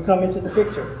sin would come into the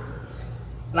picture.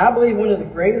 And I believe one of the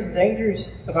greatest dangers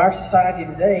of our society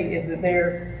today is that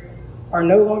there are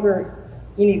no longer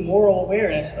any moral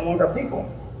awareness among our people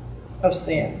of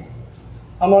sin,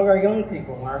 among our young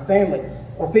people, our families,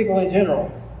 or people in general.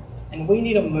 And we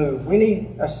need a move. We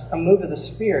need a move of the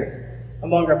Spirit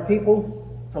among our people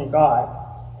from God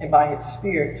and by His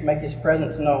Spirit to make His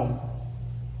presence known.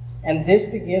 And this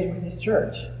begins with His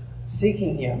church,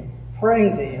 seeking Him,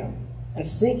 praying to Him, and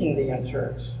seeking the young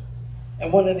church.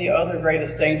 And one of the other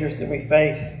greatest dangers that we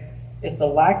face is the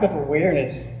lack of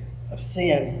awareness of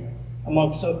sin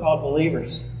among so-called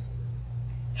believers.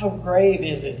 How grave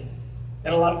is it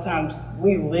that a lot of times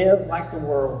we live like the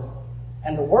world,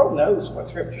 and the world knows what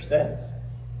Scripture says.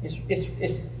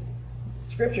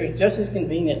 Scripture is just as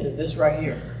convenient as this right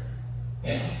here.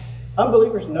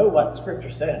 Unbelievers know what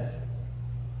Scripture says.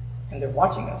 and they're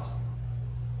watching us.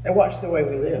 They watch the way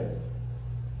we live.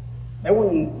 They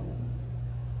want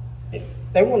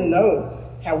to know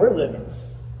how we're living.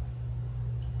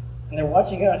 And they're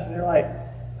watching us, and they're like,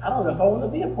 I don't know if I want to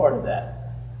be a part of that.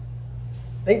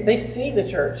 They see the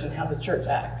church and how the church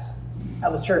acts, how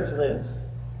the church lives.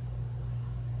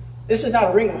 This is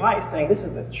not a Ringgold Heights thing. This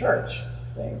is a church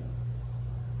thing.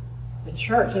 The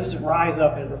church needs to rise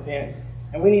up and repent.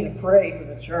 And we need to pray for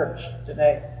the church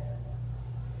today.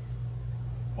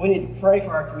 We need to pray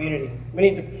for our community. We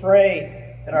need to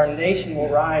pray that our nation will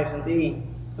rise and be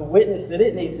the witness that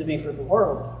it needs to be for the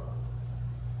world.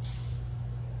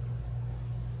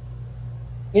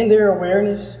 In their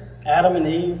awareness, Adam and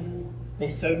Eve, they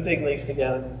sewed fig leaves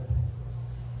together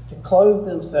to clothe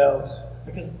themselves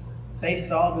because they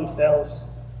saw themselves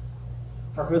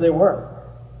for who they were.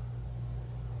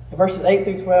 In verses 8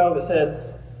 through 12, it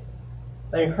says,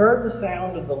 they heard the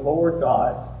sound of the Lord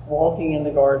God walking in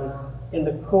the garden in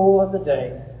the cool of the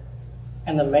day,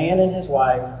 and the man and his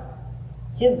wife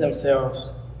hid themselves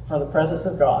from the presence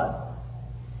of God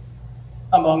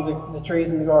among the trees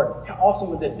in the garden. How awesome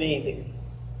would it be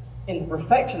that in the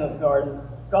perfection of the garden,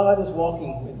 God is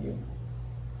walking with you.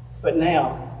 But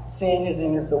now, sin has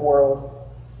entered the world.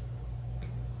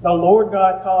 The Lord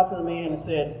God called to the man and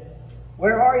said,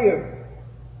 where are you?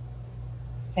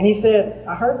 And he said,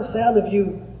 I heard the sound of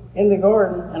you in the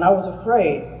garden, and I was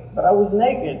afraid, but I was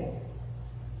naked,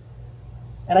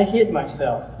 and I hid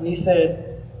myself. And he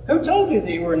said, who told you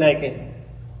that you were naked?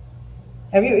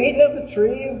 Have you eaten of the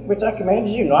tree which I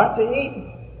commanded you not to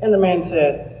eat? And the man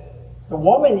said, the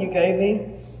woman you gave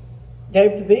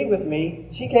to be with me,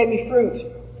 she gave me fruit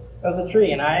of the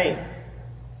tree, and I ate.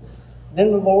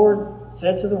 Then the Lord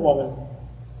said to the woman,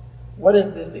 what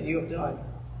is this that you have done?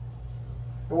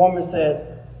 The woman said,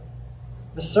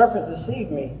 the serpent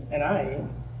deceived me, and I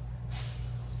ate.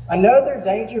 Another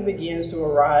danger begins to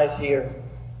arise here.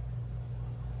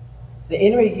 The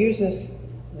enemy uses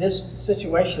this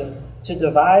situation to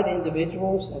divide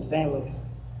individuals and families.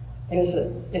 And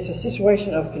it's a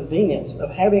situation of convenience, of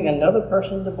having another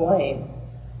person to blame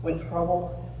when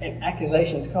trouble and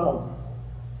accusations come.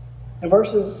 In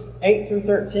verses 8 through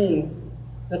 13,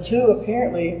 the two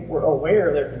apparently were aware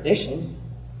of their condition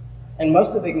and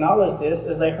must have acknowledged this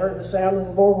as they heard the sound of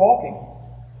the Lord walking.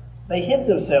 They hid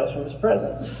themselves from his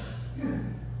presence.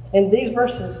 In these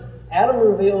verses, Adam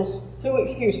reveals two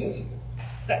excuses.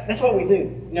 That's what we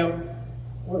do. You know,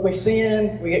 we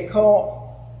sin, we get caught,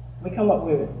 we come up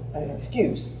with an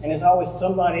excuse. And it's always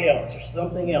somebody else or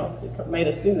something else that made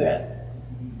us do that.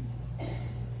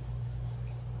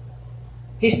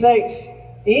 He states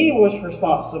Eve was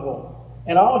responsible,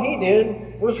 and all he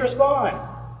did was respond.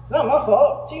 It's not my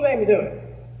fault. She made me do it.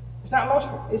 It's not my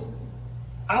fault.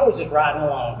 I was just riding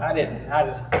along. I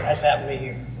just happened to be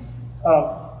here.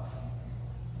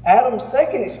 Adam's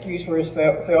second excuse for his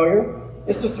failure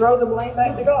is to throw the blame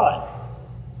back to God.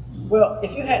 Well,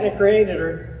 if you hadn't created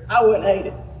her, I wouldn't have ate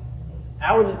it.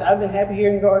 I've been happy here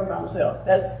in the garden by myself.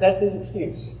 That's his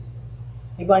excuse.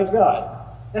 He blames God.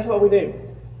 That's what we do.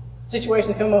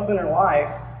 Situations come up in our life,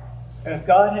 and if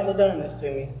God hadn't done this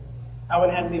to me, I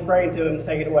wouldn't have to be praying to him to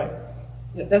take it away.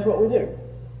 That's what we do.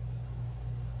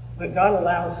 But God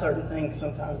allows certain things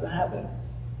sometimes to happen.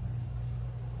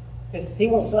 Because he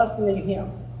wants us to need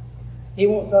him. He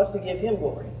wants us to give him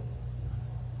glory.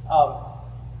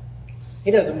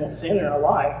 He doesn't want sin in our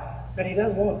life, but he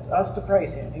does want us to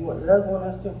praise him. He does want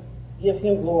us to give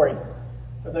him glory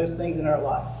for those things in our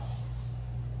life.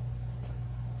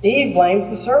 Eve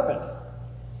blames the serpent.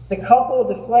 The couple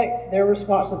deflect their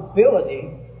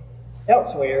responsibility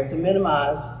elsewhere to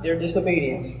minimize their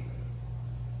disobedience.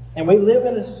 And we live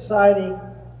in a society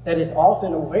that is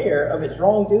often aware of its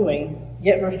wrongdoing,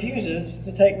 yet refuses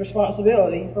to take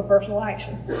responsibility for personal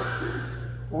action.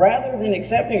 Rather than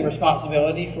accepting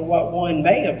responsibility for what one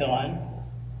may have done,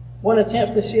 one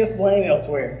attempts to shift blame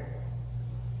elsewhere.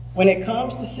 When it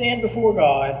comes to sin before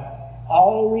God,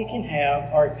 all we can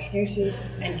have are excuses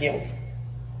and guilt.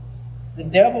 The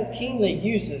devil keenly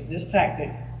uses this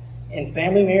tactic in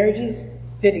family marriages,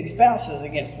 pitting spouses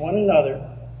against one another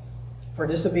for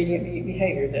disobedient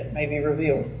behavior that may be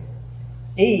revealed.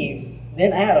 Eve,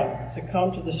 then Adam,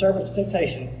 succumbed to the serpent's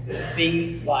temptation to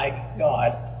be like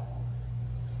God.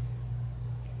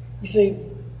 You see,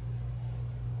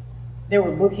 they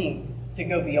were looking to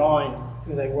go beyond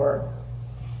who they were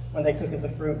when they took of the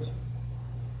fruit.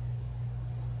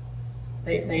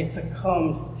 They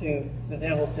succumbed to the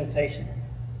devil's temptation.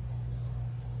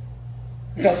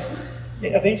 Because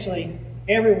eventually,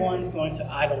 everyone's going to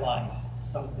idolize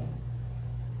something.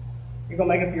 You're going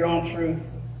to make up your own truth,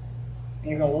 and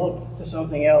you're going to look to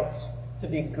something else to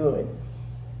be good.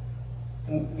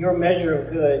 your measure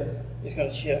of good is going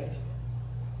to shift.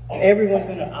 Everyone's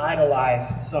going to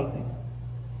idolize something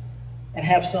and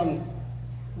have some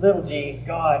little g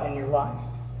God in your life.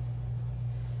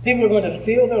 People are going to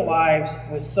fill their lives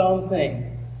with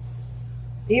something,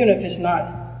 even if it's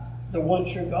not the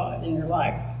one true God in your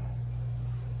life.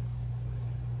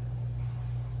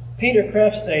 Peter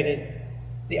Kraft stated,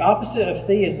 the opposite of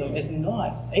theism is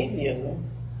not atheism,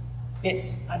 it's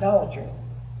idolatry.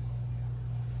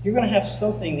 You're going to have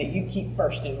something that you keep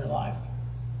first in your life.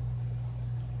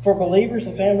 For believers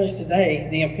and families today,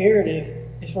 the imperative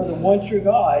is for the one true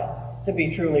God to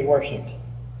be truly worshipped.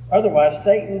 Otherwise,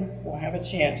 Satan will have a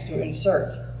chance to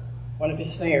insert one of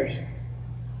his snares.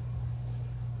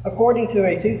 According to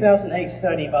a 2008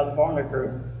 study by the Barna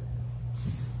Group,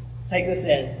 take this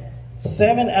in,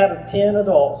 7 out of 10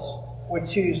 adults would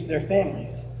choose their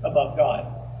families above God.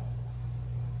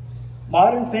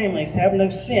 Modern families have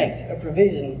no sense of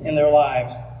provision in their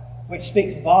lives, which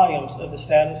speaks volumes of the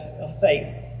status of faith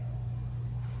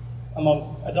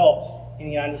among adults in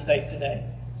the United States today.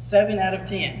 7 out of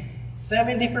 10.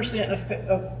 70%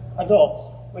 of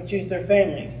adults would choose their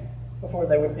families before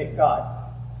they would pick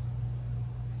God.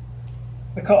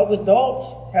 Because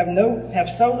adults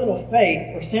have so little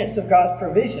faith or sense of God's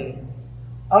provision,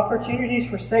 opportunities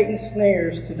for Satan's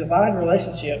snares to divide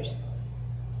relationships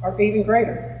are even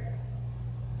greater.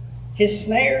 His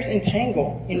snares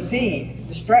entangle, impede,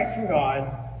 distract from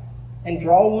God, and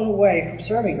draw one away from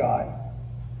serving God.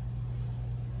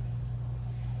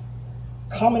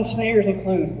 Common snares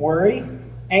include worry,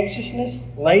 anxiousness,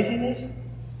 laziness,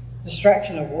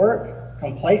 distraction of work,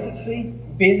 complacency,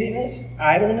 busyness,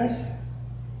 idleness.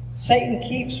 Satan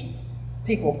keeps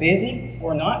people busy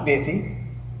or not busy,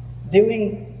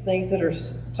 doing things that are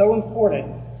so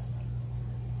important,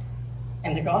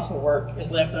 and the gospel work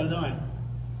is left undone.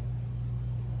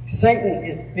 Satan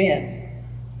is bent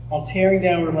on tearing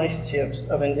down relationships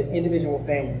of individual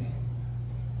families.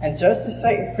 And just as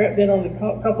Satan crept in on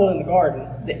the couple in the garden,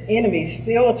 the enemy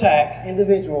still attacks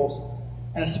individuals,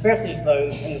 and especially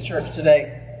those in the church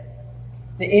today.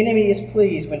 The enemy is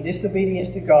pleased when disobedience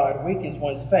to God weakens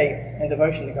one's faith and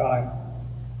devotion to God.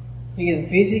 He is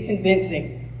busy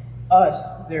convincing us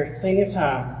there's plenty of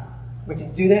time. We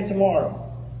can do that tomorrow.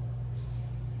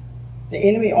 The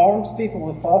enemy arms people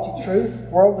with faulty truth,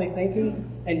 worldly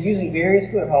thinking, and using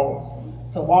various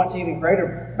footholds to launch even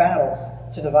greater battles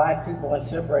to divide people and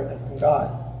separate them from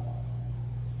God.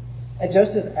 And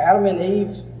just as Adam and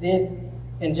Eve did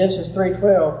in Genesis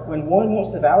 3:12, when one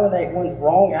wants to validate one's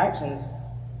wrong actions,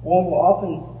 one will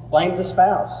often blame the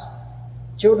spouse.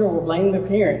 Children will blame their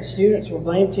parents. Students will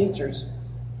blame teachers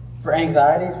for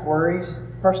anxieties, worries,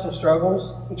 personal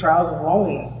struggles, and trials of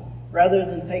loneliness, rather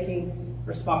than taking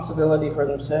responsibility for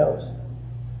themselves.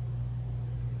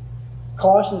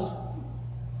 Colossians,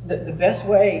 the best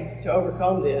way to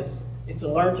overcome this is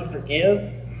to learn to forgive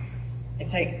and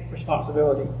take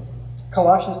responsibility.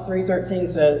 Colossians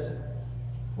 3:13 says,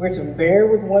 we're to bear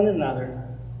with one another,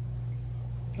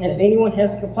 and if anyone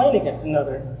has a complaint against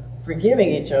another, forgiving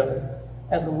each other,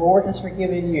 as the Lord has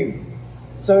forgiven you,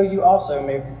 so you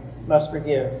also must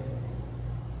forgive.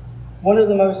 One of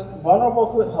the most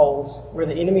vulnerable footholds where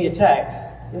the enemy attacks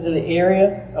is in the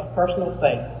area of personal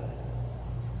faith,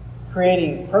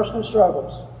 creating personal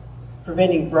struggles,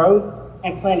 preventing growth,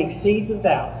 and planting seeds of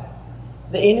doubt.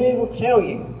 The enemy will tell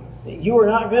you that you are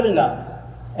not good enough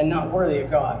and not worthy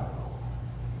of God.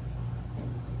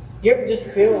 You ever just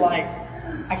feel like,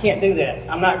 I can't do that,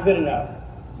 I'm not good enough,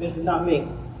 this is not me?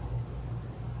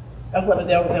 That's what the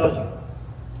devil tells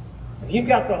you. If you've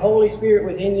got the Holy Spirit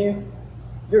within you,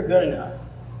 you're good enough.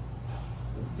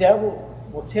 The devil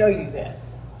will tell you that.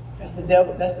 That's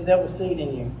the devil's seed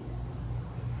in you.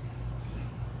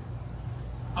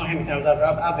 I don't know how many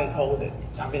times I've been told it.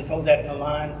 I've been told that in my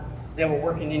mind. The devil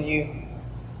working in you.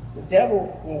 The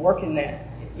devil will work in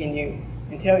you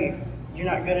and tell you, you're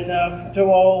not good enough, you're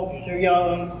too old, you're too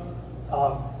young.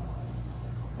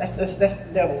 That's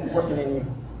the devil working in you.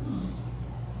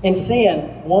 In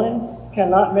sin, one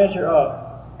cannot measure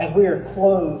up as we are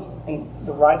clothed in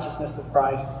the righteousness of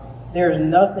Christ. There is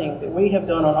nothing that we have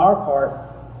done on our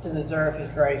part to deserve His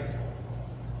grace.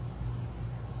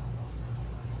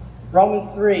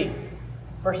 Romans 3,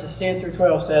 verses 10 through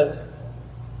 12 says,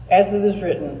 as it is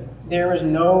written, there is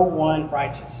no one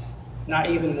righteous, not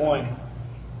even one.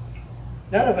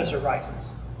 None of us are righteous.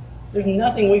 There's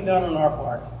nothing we've done on our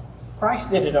part. Christ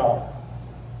did it all.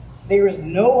 There is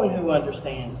no one who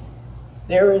understands.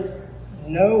 There is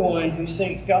no one who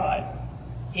seeks God.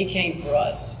 He came for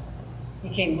us. He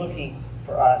came looking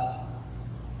for us.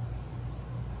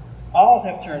 All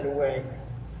have turned away.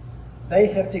 They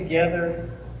have together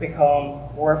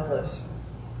become worthless.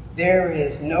 There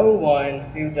is no one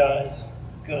who does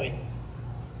good,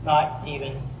 not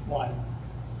even one.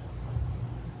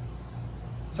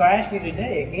 So I ask you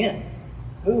today again,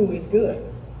 who is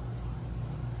good?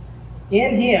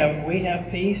 In Him we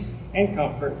have peace and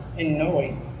comfort in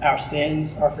knowing our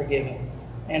sins are forgiven,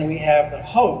 and we have the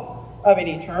hope of an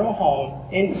eternal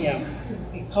home in Him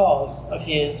because of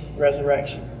His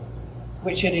resurrection,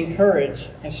 which should encourage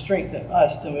and strengthen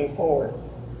us to move forward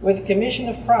with the commission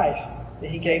of Christ that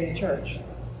He gave the church.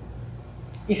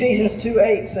 Ephesians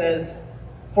 2:8 says,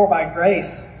 "For by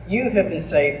grace you have been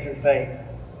saved through faith,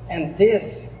 and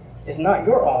this is not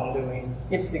your own doing,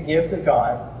 it's the gift of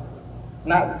God,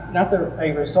 not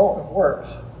a result of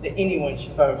works that anyone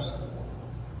should boast."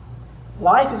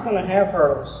 Life is going to have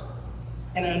hurdles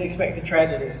and unexpected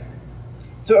tragedies.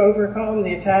 To overcome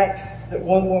the attacks that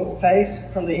one will face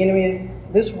from the enemy in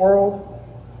this world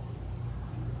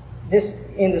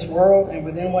and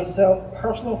within oneself,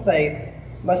 personal faith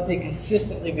must be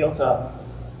consistently built up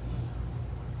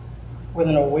with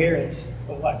an awareness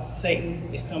of what Satan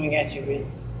is coming at you with.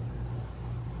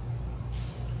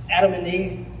 Adam and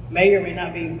Eve may or may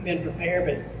not be been prepared,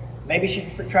 but maybe she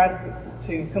tried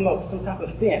to come up with some type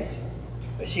of fence,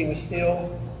 but she was still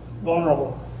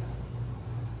vulnerable.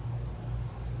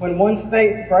 When one's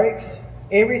faith breaks,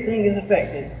 everything is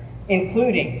affected,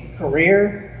 including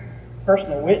career,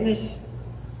 personal witness,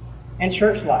 and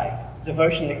church life,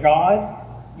 devotion to God.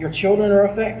 Your children are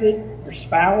affected, your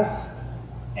spouse,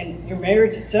 and your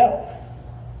marriage itself.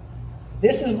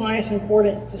 This is why it's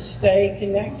important to stay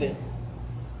connected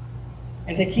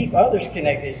and to keep others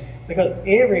connected, because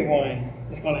everyone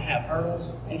is going to have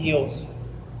hurdles and hills.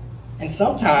 And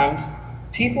sometimes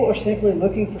people are simply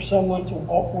looking for someone to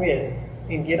walk with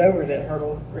and get over that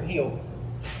hurdle or hill.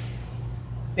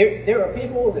 There are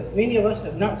people that many of us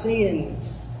have not seen in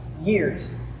years,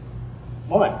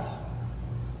 months.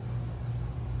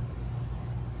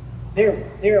 They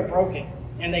are broken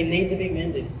and they need to be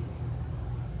mended.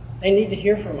 They need to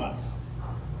hear from us.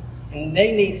 And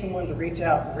they need someone to reach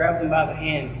out and grab them by the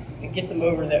hand and get them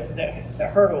over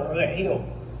that hurdle or that hill.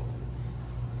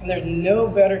 And there's no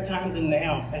better time than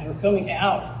now, as we're coming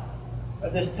out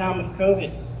of this time of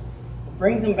COVID, to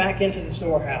bring them back into the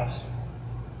storehouse.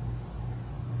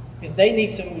 Because they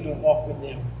need someone to walk with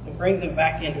them, to bring them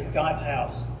back into God's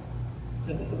house,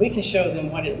 so that we can show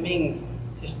them what it means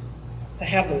to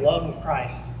have the love of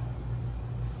Christ.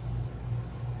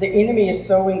 The enemy is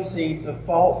sowing seeds of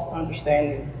false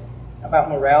understanding about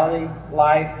morality,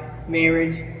 life,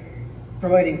 marriage,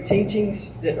 promoting teachings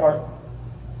that are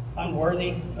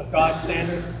unworthy of God's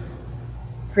standard,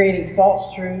 creating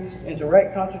false truths in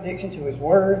direct contradiction to His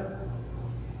Word.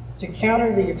 To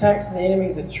counter the attacks of the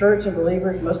enemy, the church and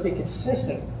believers must be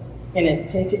consistent in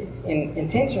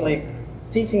intentionally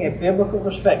teaching a biblical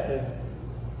perspective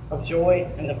of joy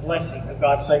and the blessing of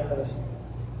God's faithfulness.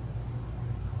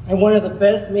 And one of the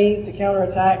best means to counter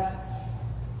attacks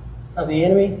of the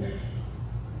enemy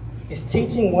is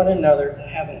teaching one another to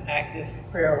have an active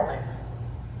prayer life.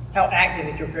 How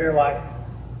active is your prayer life?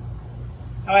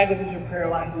 How active is your prayer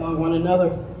life among one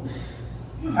another?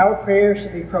 Our prayers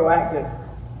should be proactive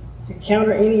to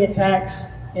counter any attacks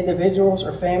individuals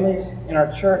or families in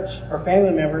our church or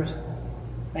family members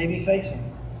may be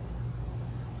facing.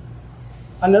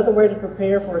 Another way to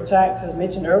prepare for attacks, as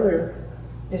mentioned earlier,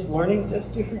 is learning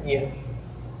just to forgive.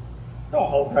 Don't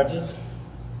hold grudges.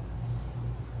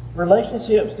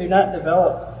 Relationships do not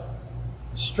develop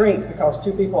strength because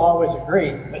two people always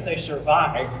agree, but they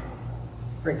survive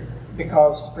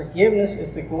because forgiveness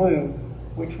is the glue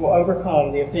which will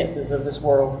overcome the offenses of this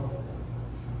world.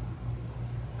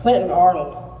 Clinton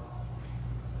Arnold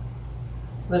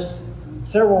lists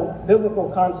several biblical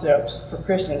concepts for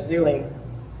Christians dealing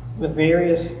with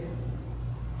various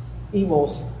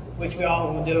evils which we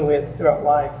all will deal with throughout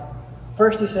life.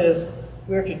 First, he says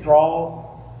we are to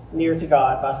draw near to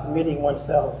God by submitting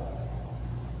oneself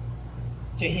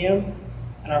to Him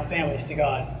and our families to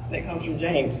God. That comes from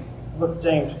James, book of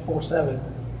James 4:7.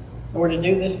 And we're to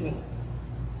do this with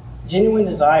genuine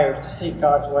desires to seek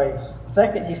God's ways.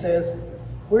 Second, he says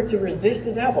we're to resist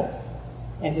the devil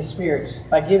and his spirits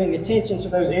by giving attention to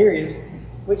those areas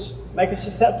which make us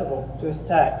susceptible to his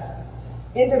attacks.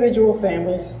 Individual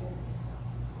families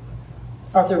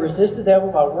are to resist the devil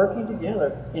by working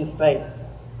together in faith.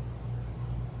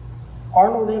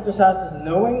 Arnold emphasizes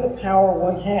knowing the power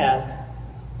one has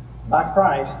by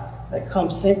Christ that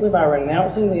comes simply by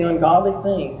renouncing the ungodly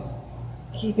things,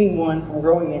 keeping one from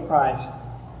growing in Christ.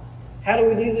 How do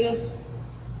we do this?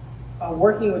 By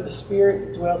working with the Spirit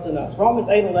that dwells in us. Romans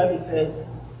 8:11 says,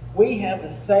 we have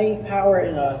the same power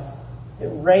in us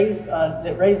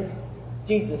that raised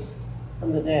Jesus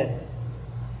from the dead.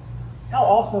 How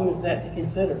awesome is that to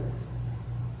consider?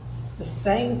 The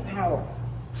same power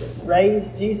that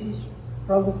raised Jesus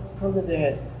from the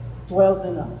dead dwells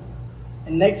in us.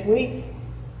 And next week,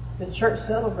 the church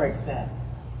celebrates that.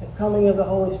 The coming of the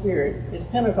Holy Spirit is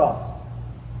Pentecost.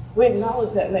 We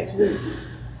acknowledge that next week.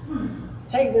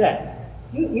 Take that.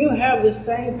 You have the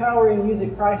same power in you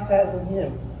that Christ has in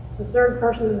him. The third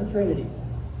person of the Trinity.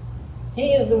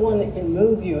 He is the one that can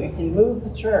move you and can move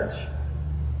the church.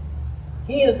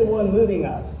 He is the one moving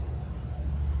us.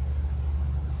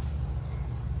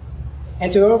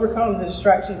 And to overcome the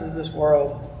distractions of this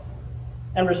world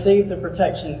and receive the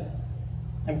protection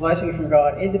and blessing from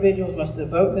God, individuals must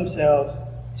devote themselves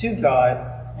to God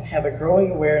and have a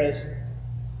growing awareness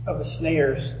of the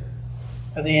snares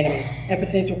of the enemy and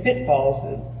potential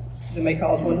pitfalls that may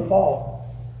cause one to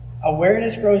fall.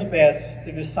 Awareness grows best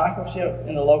through discipleship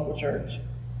in the local church,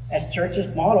 as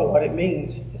churches model what it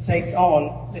means to take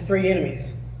on the three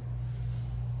enemies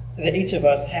that each of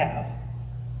us have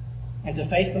and to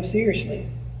face them seriously,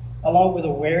 along with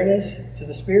awareness to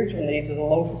the spiritual needs of the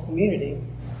local community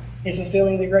in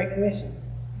fulfilling the Great Commission.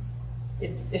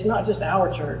 It's not just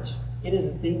our church, it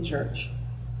is the church.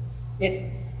 It's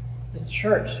the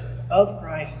church of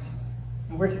Christ,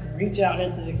 and we're to reach out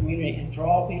into the community and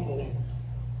draw people in.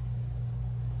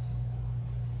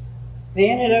 The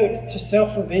antidote to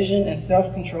self-provision and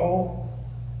self-control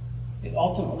is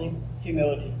ultimately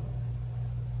humility.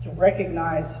 To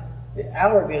recognize that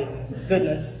our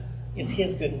goodness is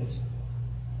His goodness.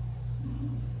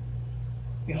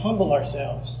 We humble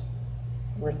ourselves.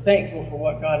 We're thankful for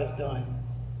what God has done.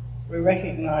 We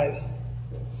recognize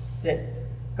that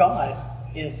God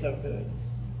is so good.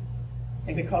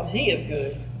 And because He is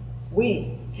good,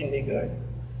 we can be good.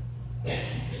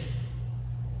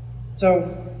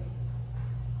 So,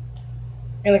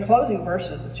 in the closing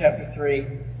verses of chapter 3,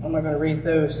 I'm not going to read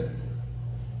those.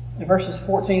 In verses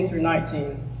 14 through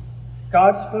 19,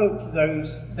 God spoke to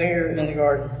those there in the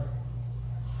garden.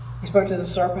 He spoke to the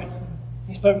serpent,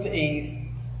 He spoke to Eve,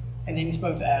 and then He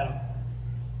spoke to Adam.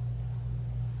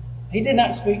 He did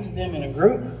not speak to them in a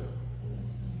group,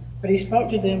 but He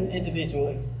spoke to them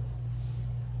individually.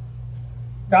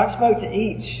 God spoke to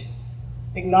each,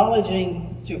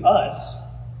 acknowledging to us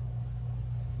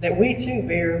that we too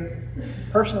bear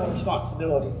personal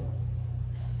responsibility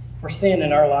for sin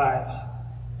in our lives.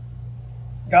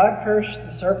 God cursed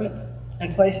the serpent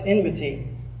and placed enmity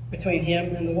between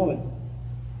him and the woman.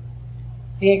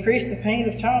 He increased the pain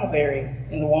of childbearing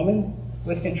in the woman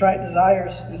with contrite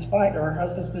desires in spite of her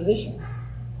husband's position.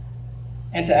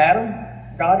 And to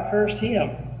Adam, God cursed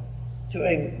him to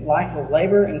a life of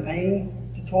labor and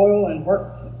pain, to toil and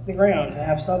work the ground to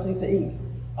have something to eat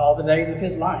all the days of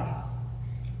his life.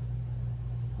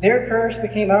 Their curse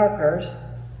became our curse,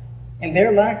 and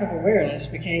their lack of awareness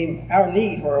became our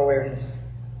need for awareness,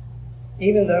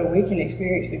 even though we can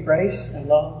experience the grace and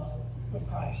love of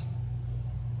Christ.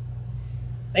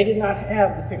 They did not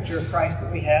have the picture of Christ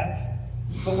that we have,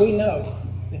 but we know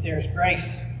that there's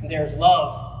grace, and there's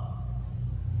love,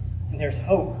 and there's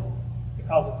hope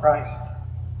because of Christ.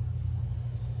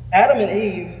 Adam and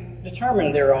Eve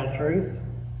determined their own truth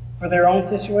for their own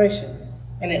situation,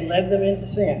 and it led them into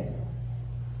sin.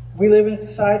 We live in a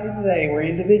society today where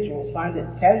individuals find it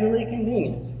casually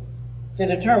convenient to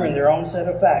determine their own set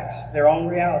of facts, their own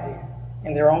reality,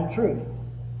 and their own truth,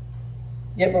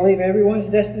 yet believe everyone's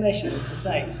destination is the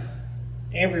same.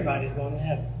 Everybody's going to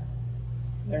heaven.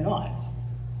 They're not.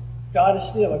 God is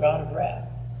still a God of wrath.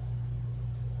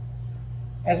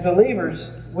 As believers,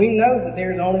 we know that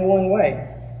there is only one way,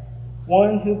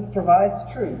 one who provides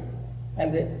the truth,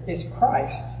 and that is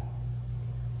Christ.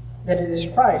 That it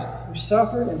is Christ who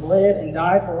suffered and bled and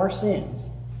died for our sins,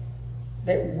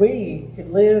 that we could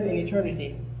live in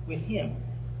eternity with Him.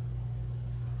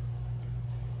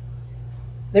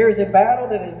 There is a battle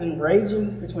that has been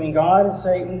raging between God and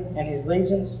Satan and his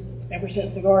legions ever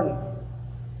since the garden.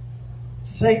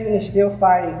 Satan is still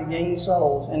fighting to gain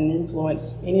souls and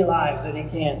influence any lives that he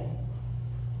can.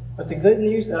 But the good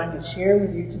news that I can share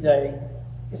with you today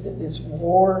is that this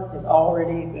war has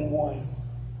already been won.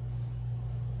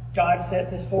 God set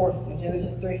this forth in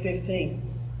Genesis 3:15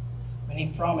 when He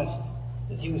promised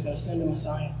that He was going to send a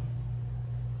Messiah.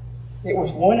 It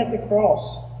was won at the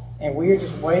cross, and we are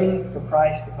just waiting for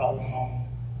Christ to call us home.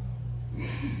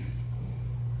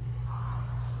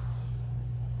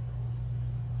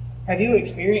 Have you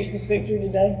experienced this victory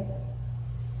today?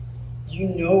 Do you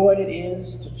know what it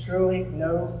is to truly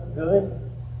know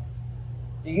good?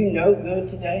 Do you know good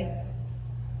today?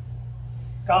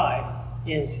 God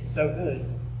is so good.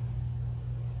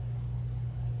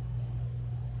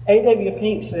 A.W.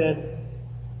 Pink said,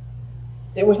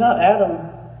 "It was not Adam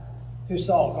who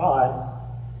sought God,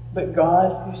 but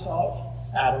God who sought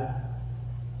Adam.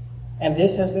 And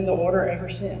this has been the order ever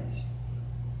since."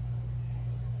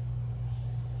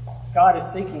 God is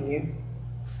seeking you.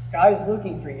 God is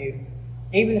looking for you.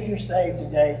 Even if you're saved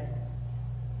today,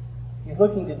 He's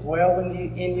looking to dwell in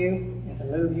you and to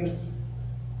move you.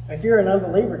 If you're an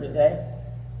unbeliever today,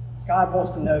 God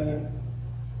wants to know you.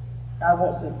 God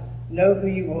wants to know who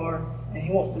you are, and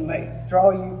He wants to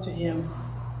draw you to Him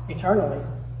eternally.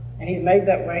 And He's made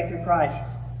that way through Christ.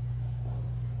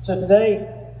 So today,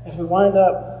 as we wind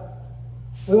up,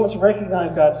 we want to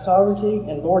recognize God's sovereignty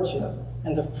and lordship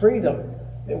and the freedom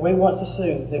that we once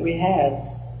assumed that we had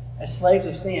as slaves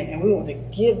of sin, and we want to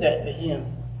give that to Him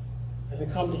as we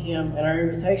come to Him in our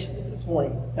invitation this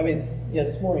morning.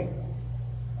 This morning.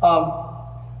 I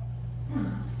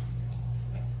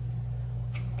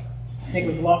think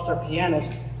we've lost our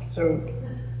pianist. So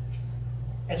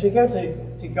as we go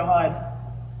to God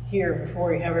here before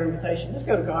we have our invitation, let's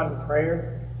go to God in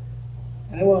prayer.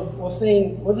 And then we'll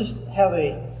sing, we'll just have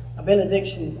a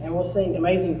benediction, and we'll sing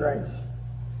Amazing Grace.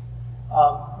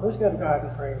 Let's go to God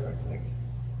in prayer real quick.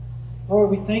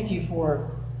 Lord, we thank you for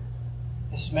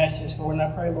this message, Lord. And I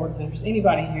pray, Lord, that if there's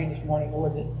anybody here this morning,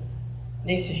 Lord, that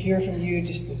needs to hear from you,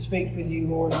 just to speak with you,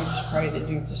 Lord, we just pray that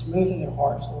you just move in their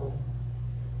hearts, Lord.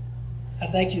 I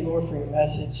thank you, Lord, for your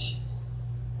message.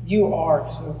 You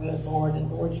are so good, Lord, and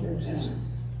Lord,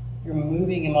 you're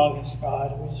moving among us,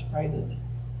 God. We just pray that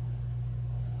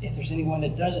if there's anyone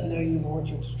that doesn't know you, Lord,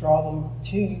 you just draw them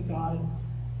to you, God.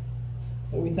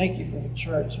 But we thank you for your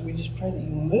church. We just pray that you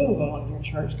move among your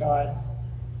church, God,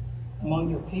 among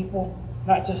your people,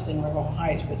 not just in River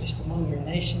Heights, but just among your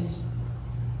nations.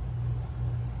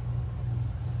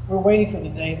 We're waiting for the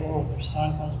day, Lord, your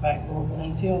Son comes back, Lord. But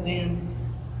until then,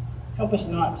 help us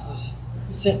not to just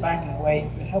sit back and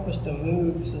wait, but help us to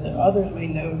move so that others may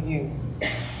know you.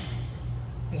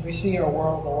 Because we see our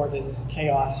world, Lord, is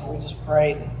chaos, and we just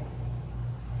pray that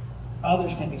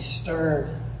others can be stirred,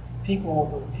 people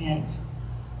will repent.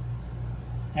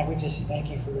 And we just thank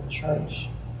you for your church.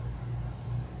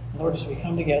 Lord, as we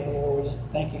come together, Lord, we just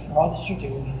thank you for all that you're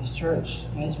doing in this church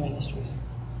and its ministries.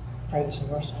 I pray this in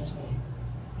your Son's name.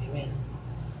 Amen.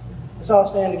 Let's all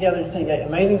stand together and sing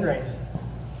Amazing Grace.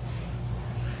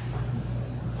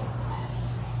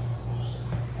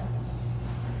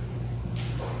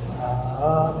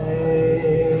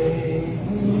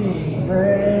 Amazing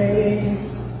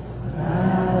grace,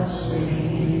 how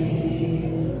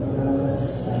sweet the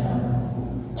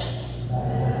sound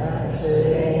that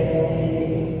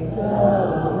saved a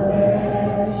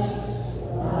wretch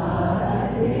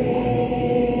like me.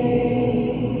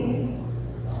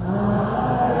 I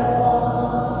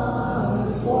once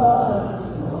was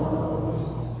lost,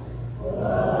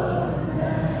 but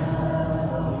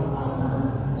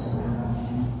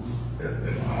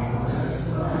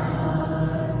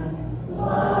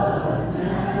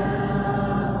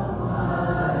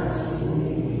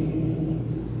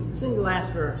sing the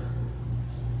last verse.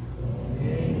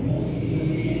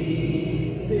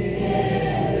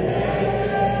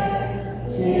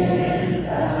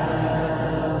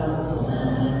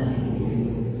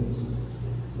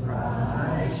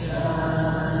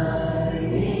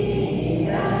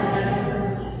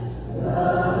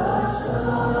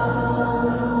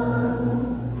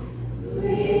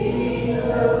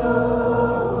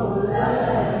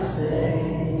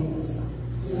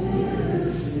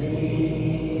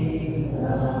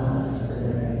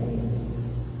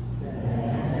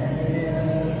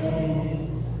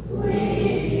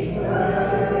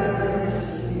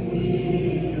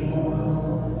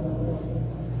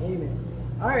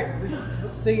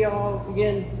 See y'all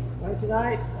again Wednesday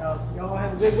night. Y'all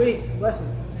have a good week. Blessings.